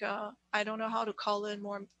more like I don't know how to call it,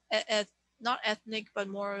 more not ethnic, but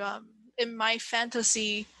more in my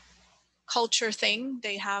fantasy culture thing,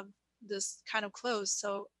 they have this kind of clothes,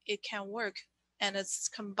 so it can work, and it's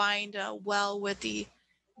combined well with the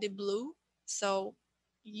blue, so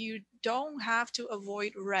you don't have to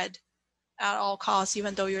avoid red at all costs,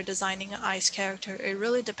 even though you're designing an ice character. It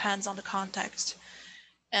really depends on the context.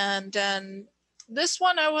 And then this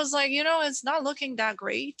one, I was like, you know, it's not looking that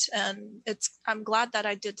great, and I'm glad that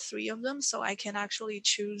I did 3 of them, so I can actually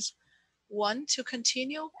choose one to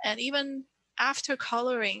continue. And even after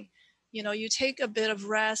coloring, you know, you take a bit of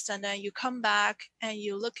rest and then you come back and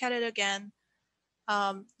you look at it again.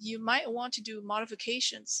 You might want to do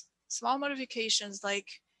modifications, small modifications, like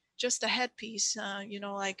just a headpiece. You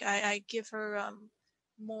know, like I give her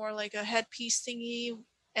more like a headpiece thingy,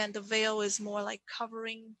 and the veil is more like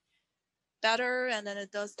covering better, and then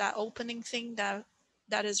it does that opening thing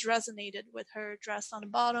that is resonated with her dress on the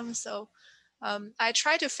bottom. So I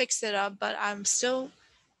try to fix it up, but I'm still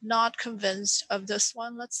not convinced of this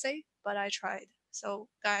one, let's say, but I tried. So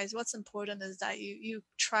guys, what's important is that you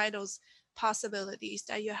try those possibilities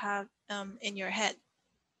that you have in your head.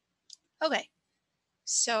 Okay,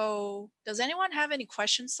 so does anyone have any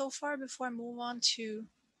questions so far before I move on to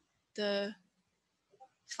the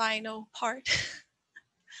final part?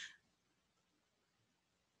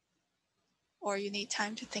 Or you need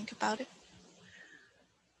time to think about it?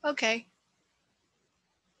 Okay.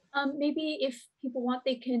 Maybe if people want,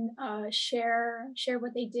 they can share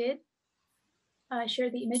what they did. Share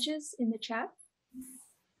the images in the chat.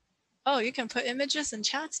 Oh, you can put images in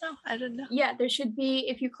chats now? I don't know. Yeah, there should be,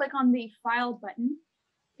 if you click on the file button,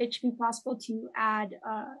 it should be possible to add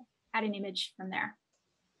an image from there.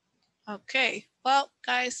 Okay. Well,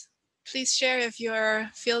 guys, please share if you're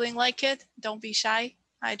feeling like it. Don't be shy.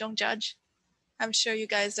 I don't judge. I'm sure you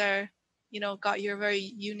guys are, you know, got your very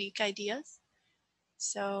unique ideas.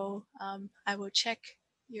 So I will check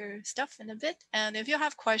your stuff in a bit. And if you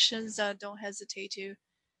have questions, don't hesitate to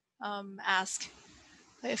ask.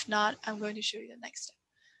 If not, I'm going to show you the next step.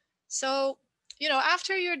 So, you know,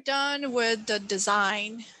 after you're done with the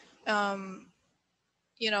design,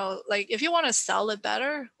 you know, like if you want to sell it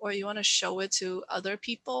better or you want to show it to other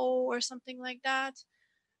people or something like that,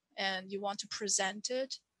 and you want to present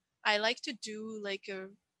it, I like to do like a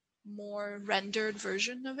more rendered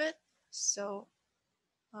version of it. So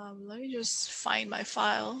let me just find my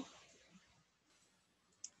file.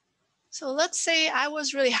 So let's say I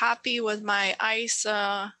was really happy with my ice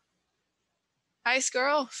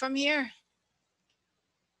girl from here.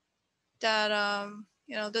 That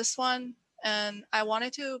you know, this one, and I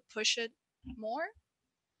wanted to push it more.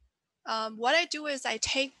 What I do is I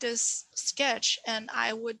take this sketch and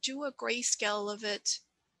I would do a grayscale of it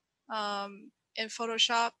in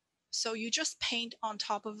Photoshop. So you just paint on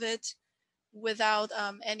top of it without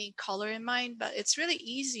any color in mind. But it's really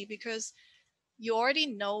easy because you already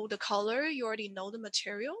know the color, you already know the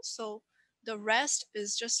material. So the rest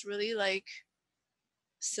is just really like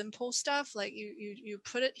simple stuff. Like you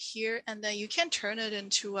put it here and then you can turn it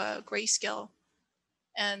into a grayscale.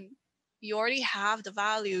 And you already have the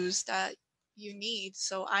values that you need.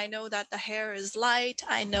 So I know that the hair is light.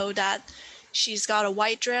 I know that she's got a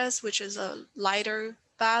white dress, which is a lighter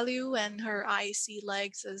value, and her icy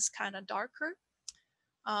legs is kind of darker.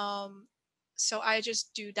 So I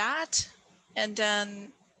just do that. And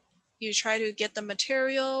then you try to get the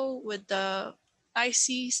material with the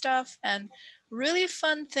icy stuff. And really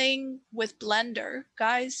fun thing with Blender,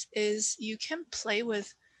 guys, is you can play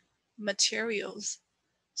with materials.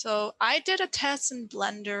 So I did a test in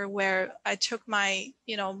Blender where I took my,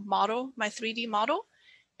 you know, model, my 3D model,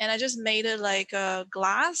 and I just made it like a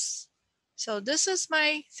glass. So this is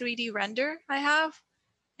my 3D render I have.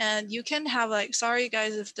 And you can have like, sorry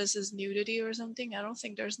guys if this is nudity or something. I don't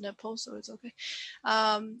think there's nipples, so it's okay.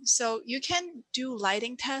 So you can do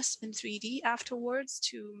lighting tests in 3D afterwards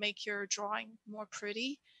to make your drawing more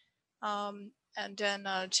pretty. And then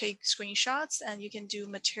take screenshots, and you can do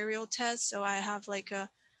material tests. So I have like a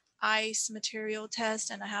ice material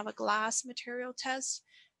test and I have a glass material test.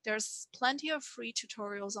 There's plenty of free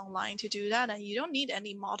tutorials online to do that, and you don't need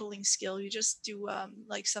any modeling skill. You just do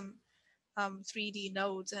like some 3D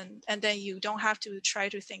nodes, and then you don't have to try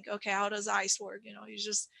to think, okay, how does ice work? You know,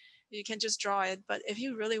 you can just draw it. But if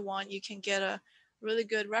you really want, you can get a really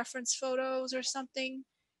good reference photos or something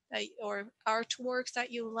or artworks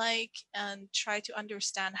that you like and try to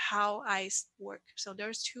understand how ice work. So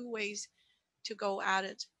there's two ways to go at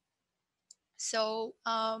it. So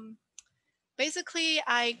basically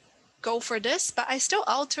I go for this, but I still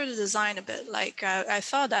alter the design a bit. Like I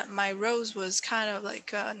thought that my rose was kind of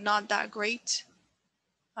like not that great.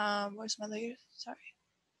 Where's my layer? Sorry.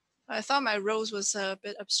 I thought my rose was a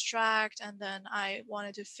bit abstract, and then I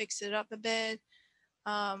wanted to fix it up a bit.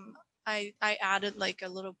 I added like a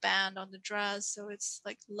little band on the dress, so it's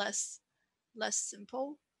like less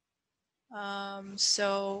simple.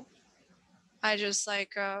 So I just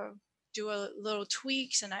like do a little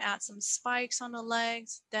tweaks, and I add some spikes on the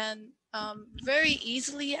legs. Then very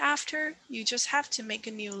easily after, you just have to make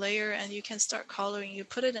a new layer and you can start coloring. You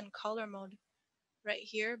put it in color mode right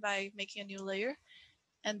here by making a new layer.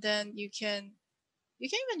 And then you can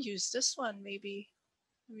even use this one maybe.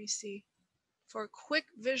 Let me see. For quick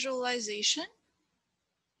visualization,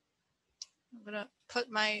 I'm gonna put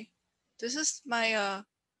this is my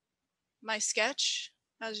my sketch,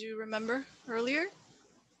 as you remember earlier,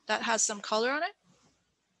 that has some color on it.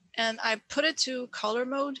 And I put it to color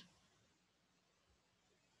mode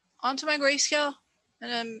onto my grayscale,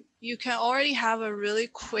 and then you can already have a really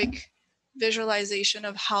quick visualization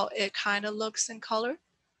of how it kind of looks in color.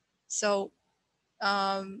 So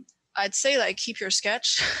I'd say like keep your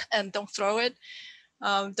sketch and don't throw it.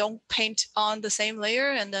 Don't paint on the same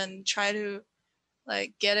layer, and then try to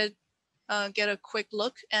like get a quick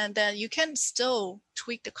look, and then you can still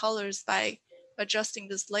tweak the colors by adjusting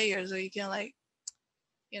this layer. So you can like,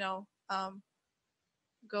 you know,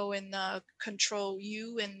 go in control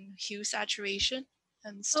U and hue saturation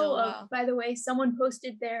and still. By the way, someone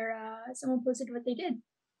posted what they did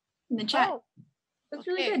in the chat. Looks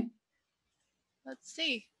really good. Let's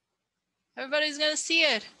see. Everybody's gonna see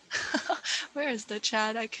it. Where is the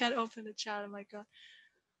chat? I can't open the chat. Oh my god.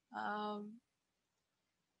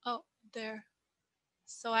 Oh, there.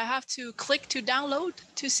 So I have to click to download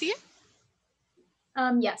to see it?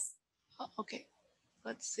 Yes. Oh, okay.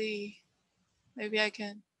 Let's see. Maybe I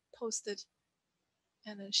can post it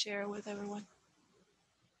and then share with everyone.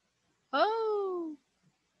 Oh,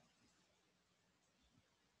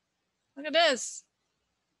 look at this.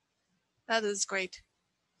 That is great.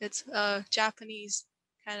 It's a Japanese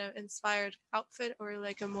kind of inspired outfit, or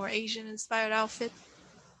like a more Asian inspired outfit.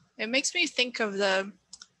 It makes me think of the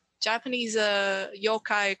Japanese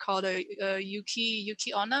yokai called a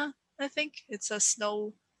Yuki Onna, I think. It's a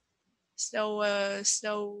snow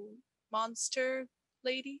monster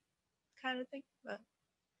lady kind of thing, but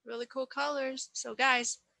really cool colors. So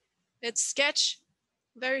guys, it's sketch,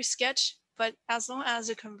 very sketch, but as long as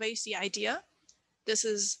it conveys the idea, this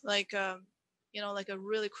is like like a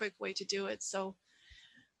really quick way to do it. So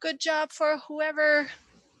good job for whoever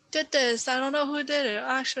did this. I don't know who did it.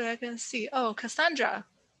 Actually, I can see. Oh, Cassandra.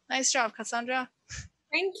 Nice job, Cassandra.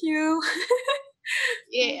 Thank you.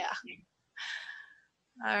 Yeah.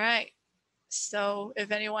 All right. So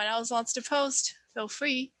if anyone else wants to post, feel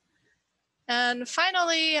free. And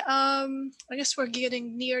finally, I guess we're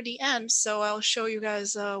getting near the end, so I'll show you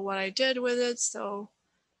guys what I did with it. So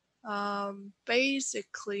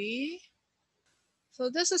basically, so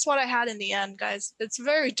this is what I had in the end, guys. It's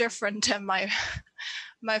very different than my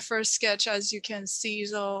my first sketch, as you can see.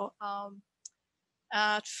 So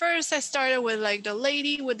at first I started with like the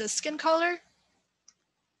lady with the skin color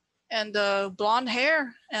and the blonde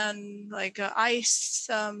hair and like ice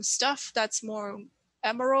stuff that's more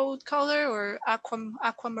emerald color or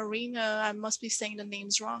aquamarine. I must be saying the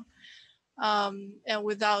names wrong. And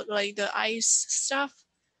without like the ice stuff.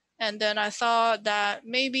 And then I thought that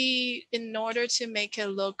maybe in order to make it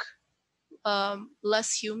look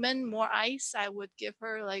less human, more ice, I would give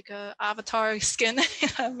her like a avatar skin.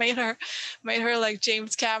 made her like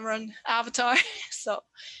James Cameron Avatar. So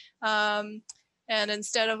and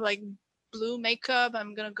instead of like blue makeup,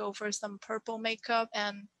 I'm gonna go for some purple makeup.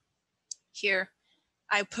 And here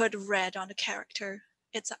I put red on the character.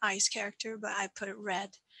 It's an ice character, but I put it red.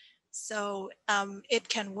 So it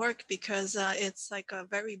can work because it's like a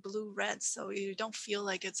very blue red, so you don't feel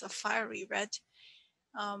like it's a fiery red.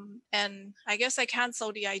 And I guess I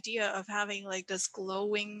cancel the idea of having like this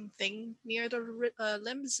glowing thing near the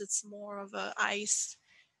limbs. It's more of a ice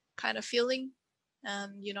kind of feeling.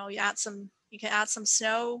 And you can add some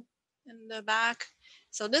snow in the back.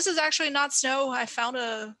 So this is actually not snow. I found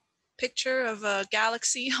a picture of a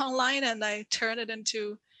galaxy online and I turned it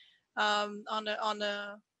into on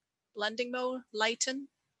a blending mode, lighten,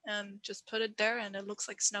 and just put it there and it looks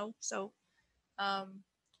like snow. So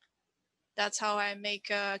that's how I make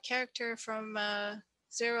a character from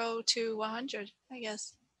 0 to 100, I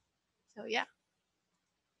guess. So yeah.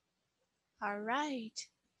 All right.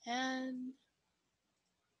 And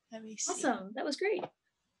let me see. Awesome. That was great.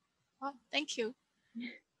 Oh, thank you.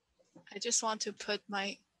 I just want to put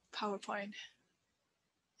my PowerPoint.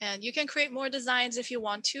 And you can create more designs if you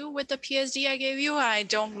want to with the PSD I gave you. I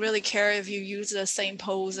don't really care if you use the same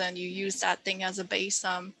pose and you use that thing as a base.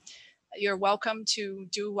 You're welcome to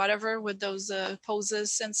do whatever with those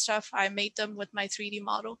poses and stuff. I made them with my 3D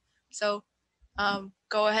model. So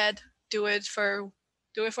go ahead, do it for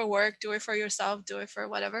work, do it for yourself, do it for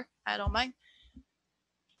whatever. I don't mind.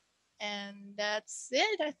 And that's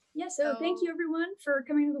it. Yeah, so thank you everyone for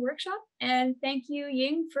coming to the workshop, and thank you,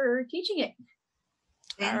 Ying, for teaching it.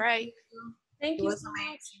 All right. Thank It you was so much.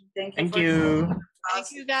 amazing. Thank you. Thank you.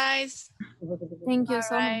 Thank you guys. Thank you All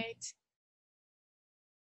so much. right.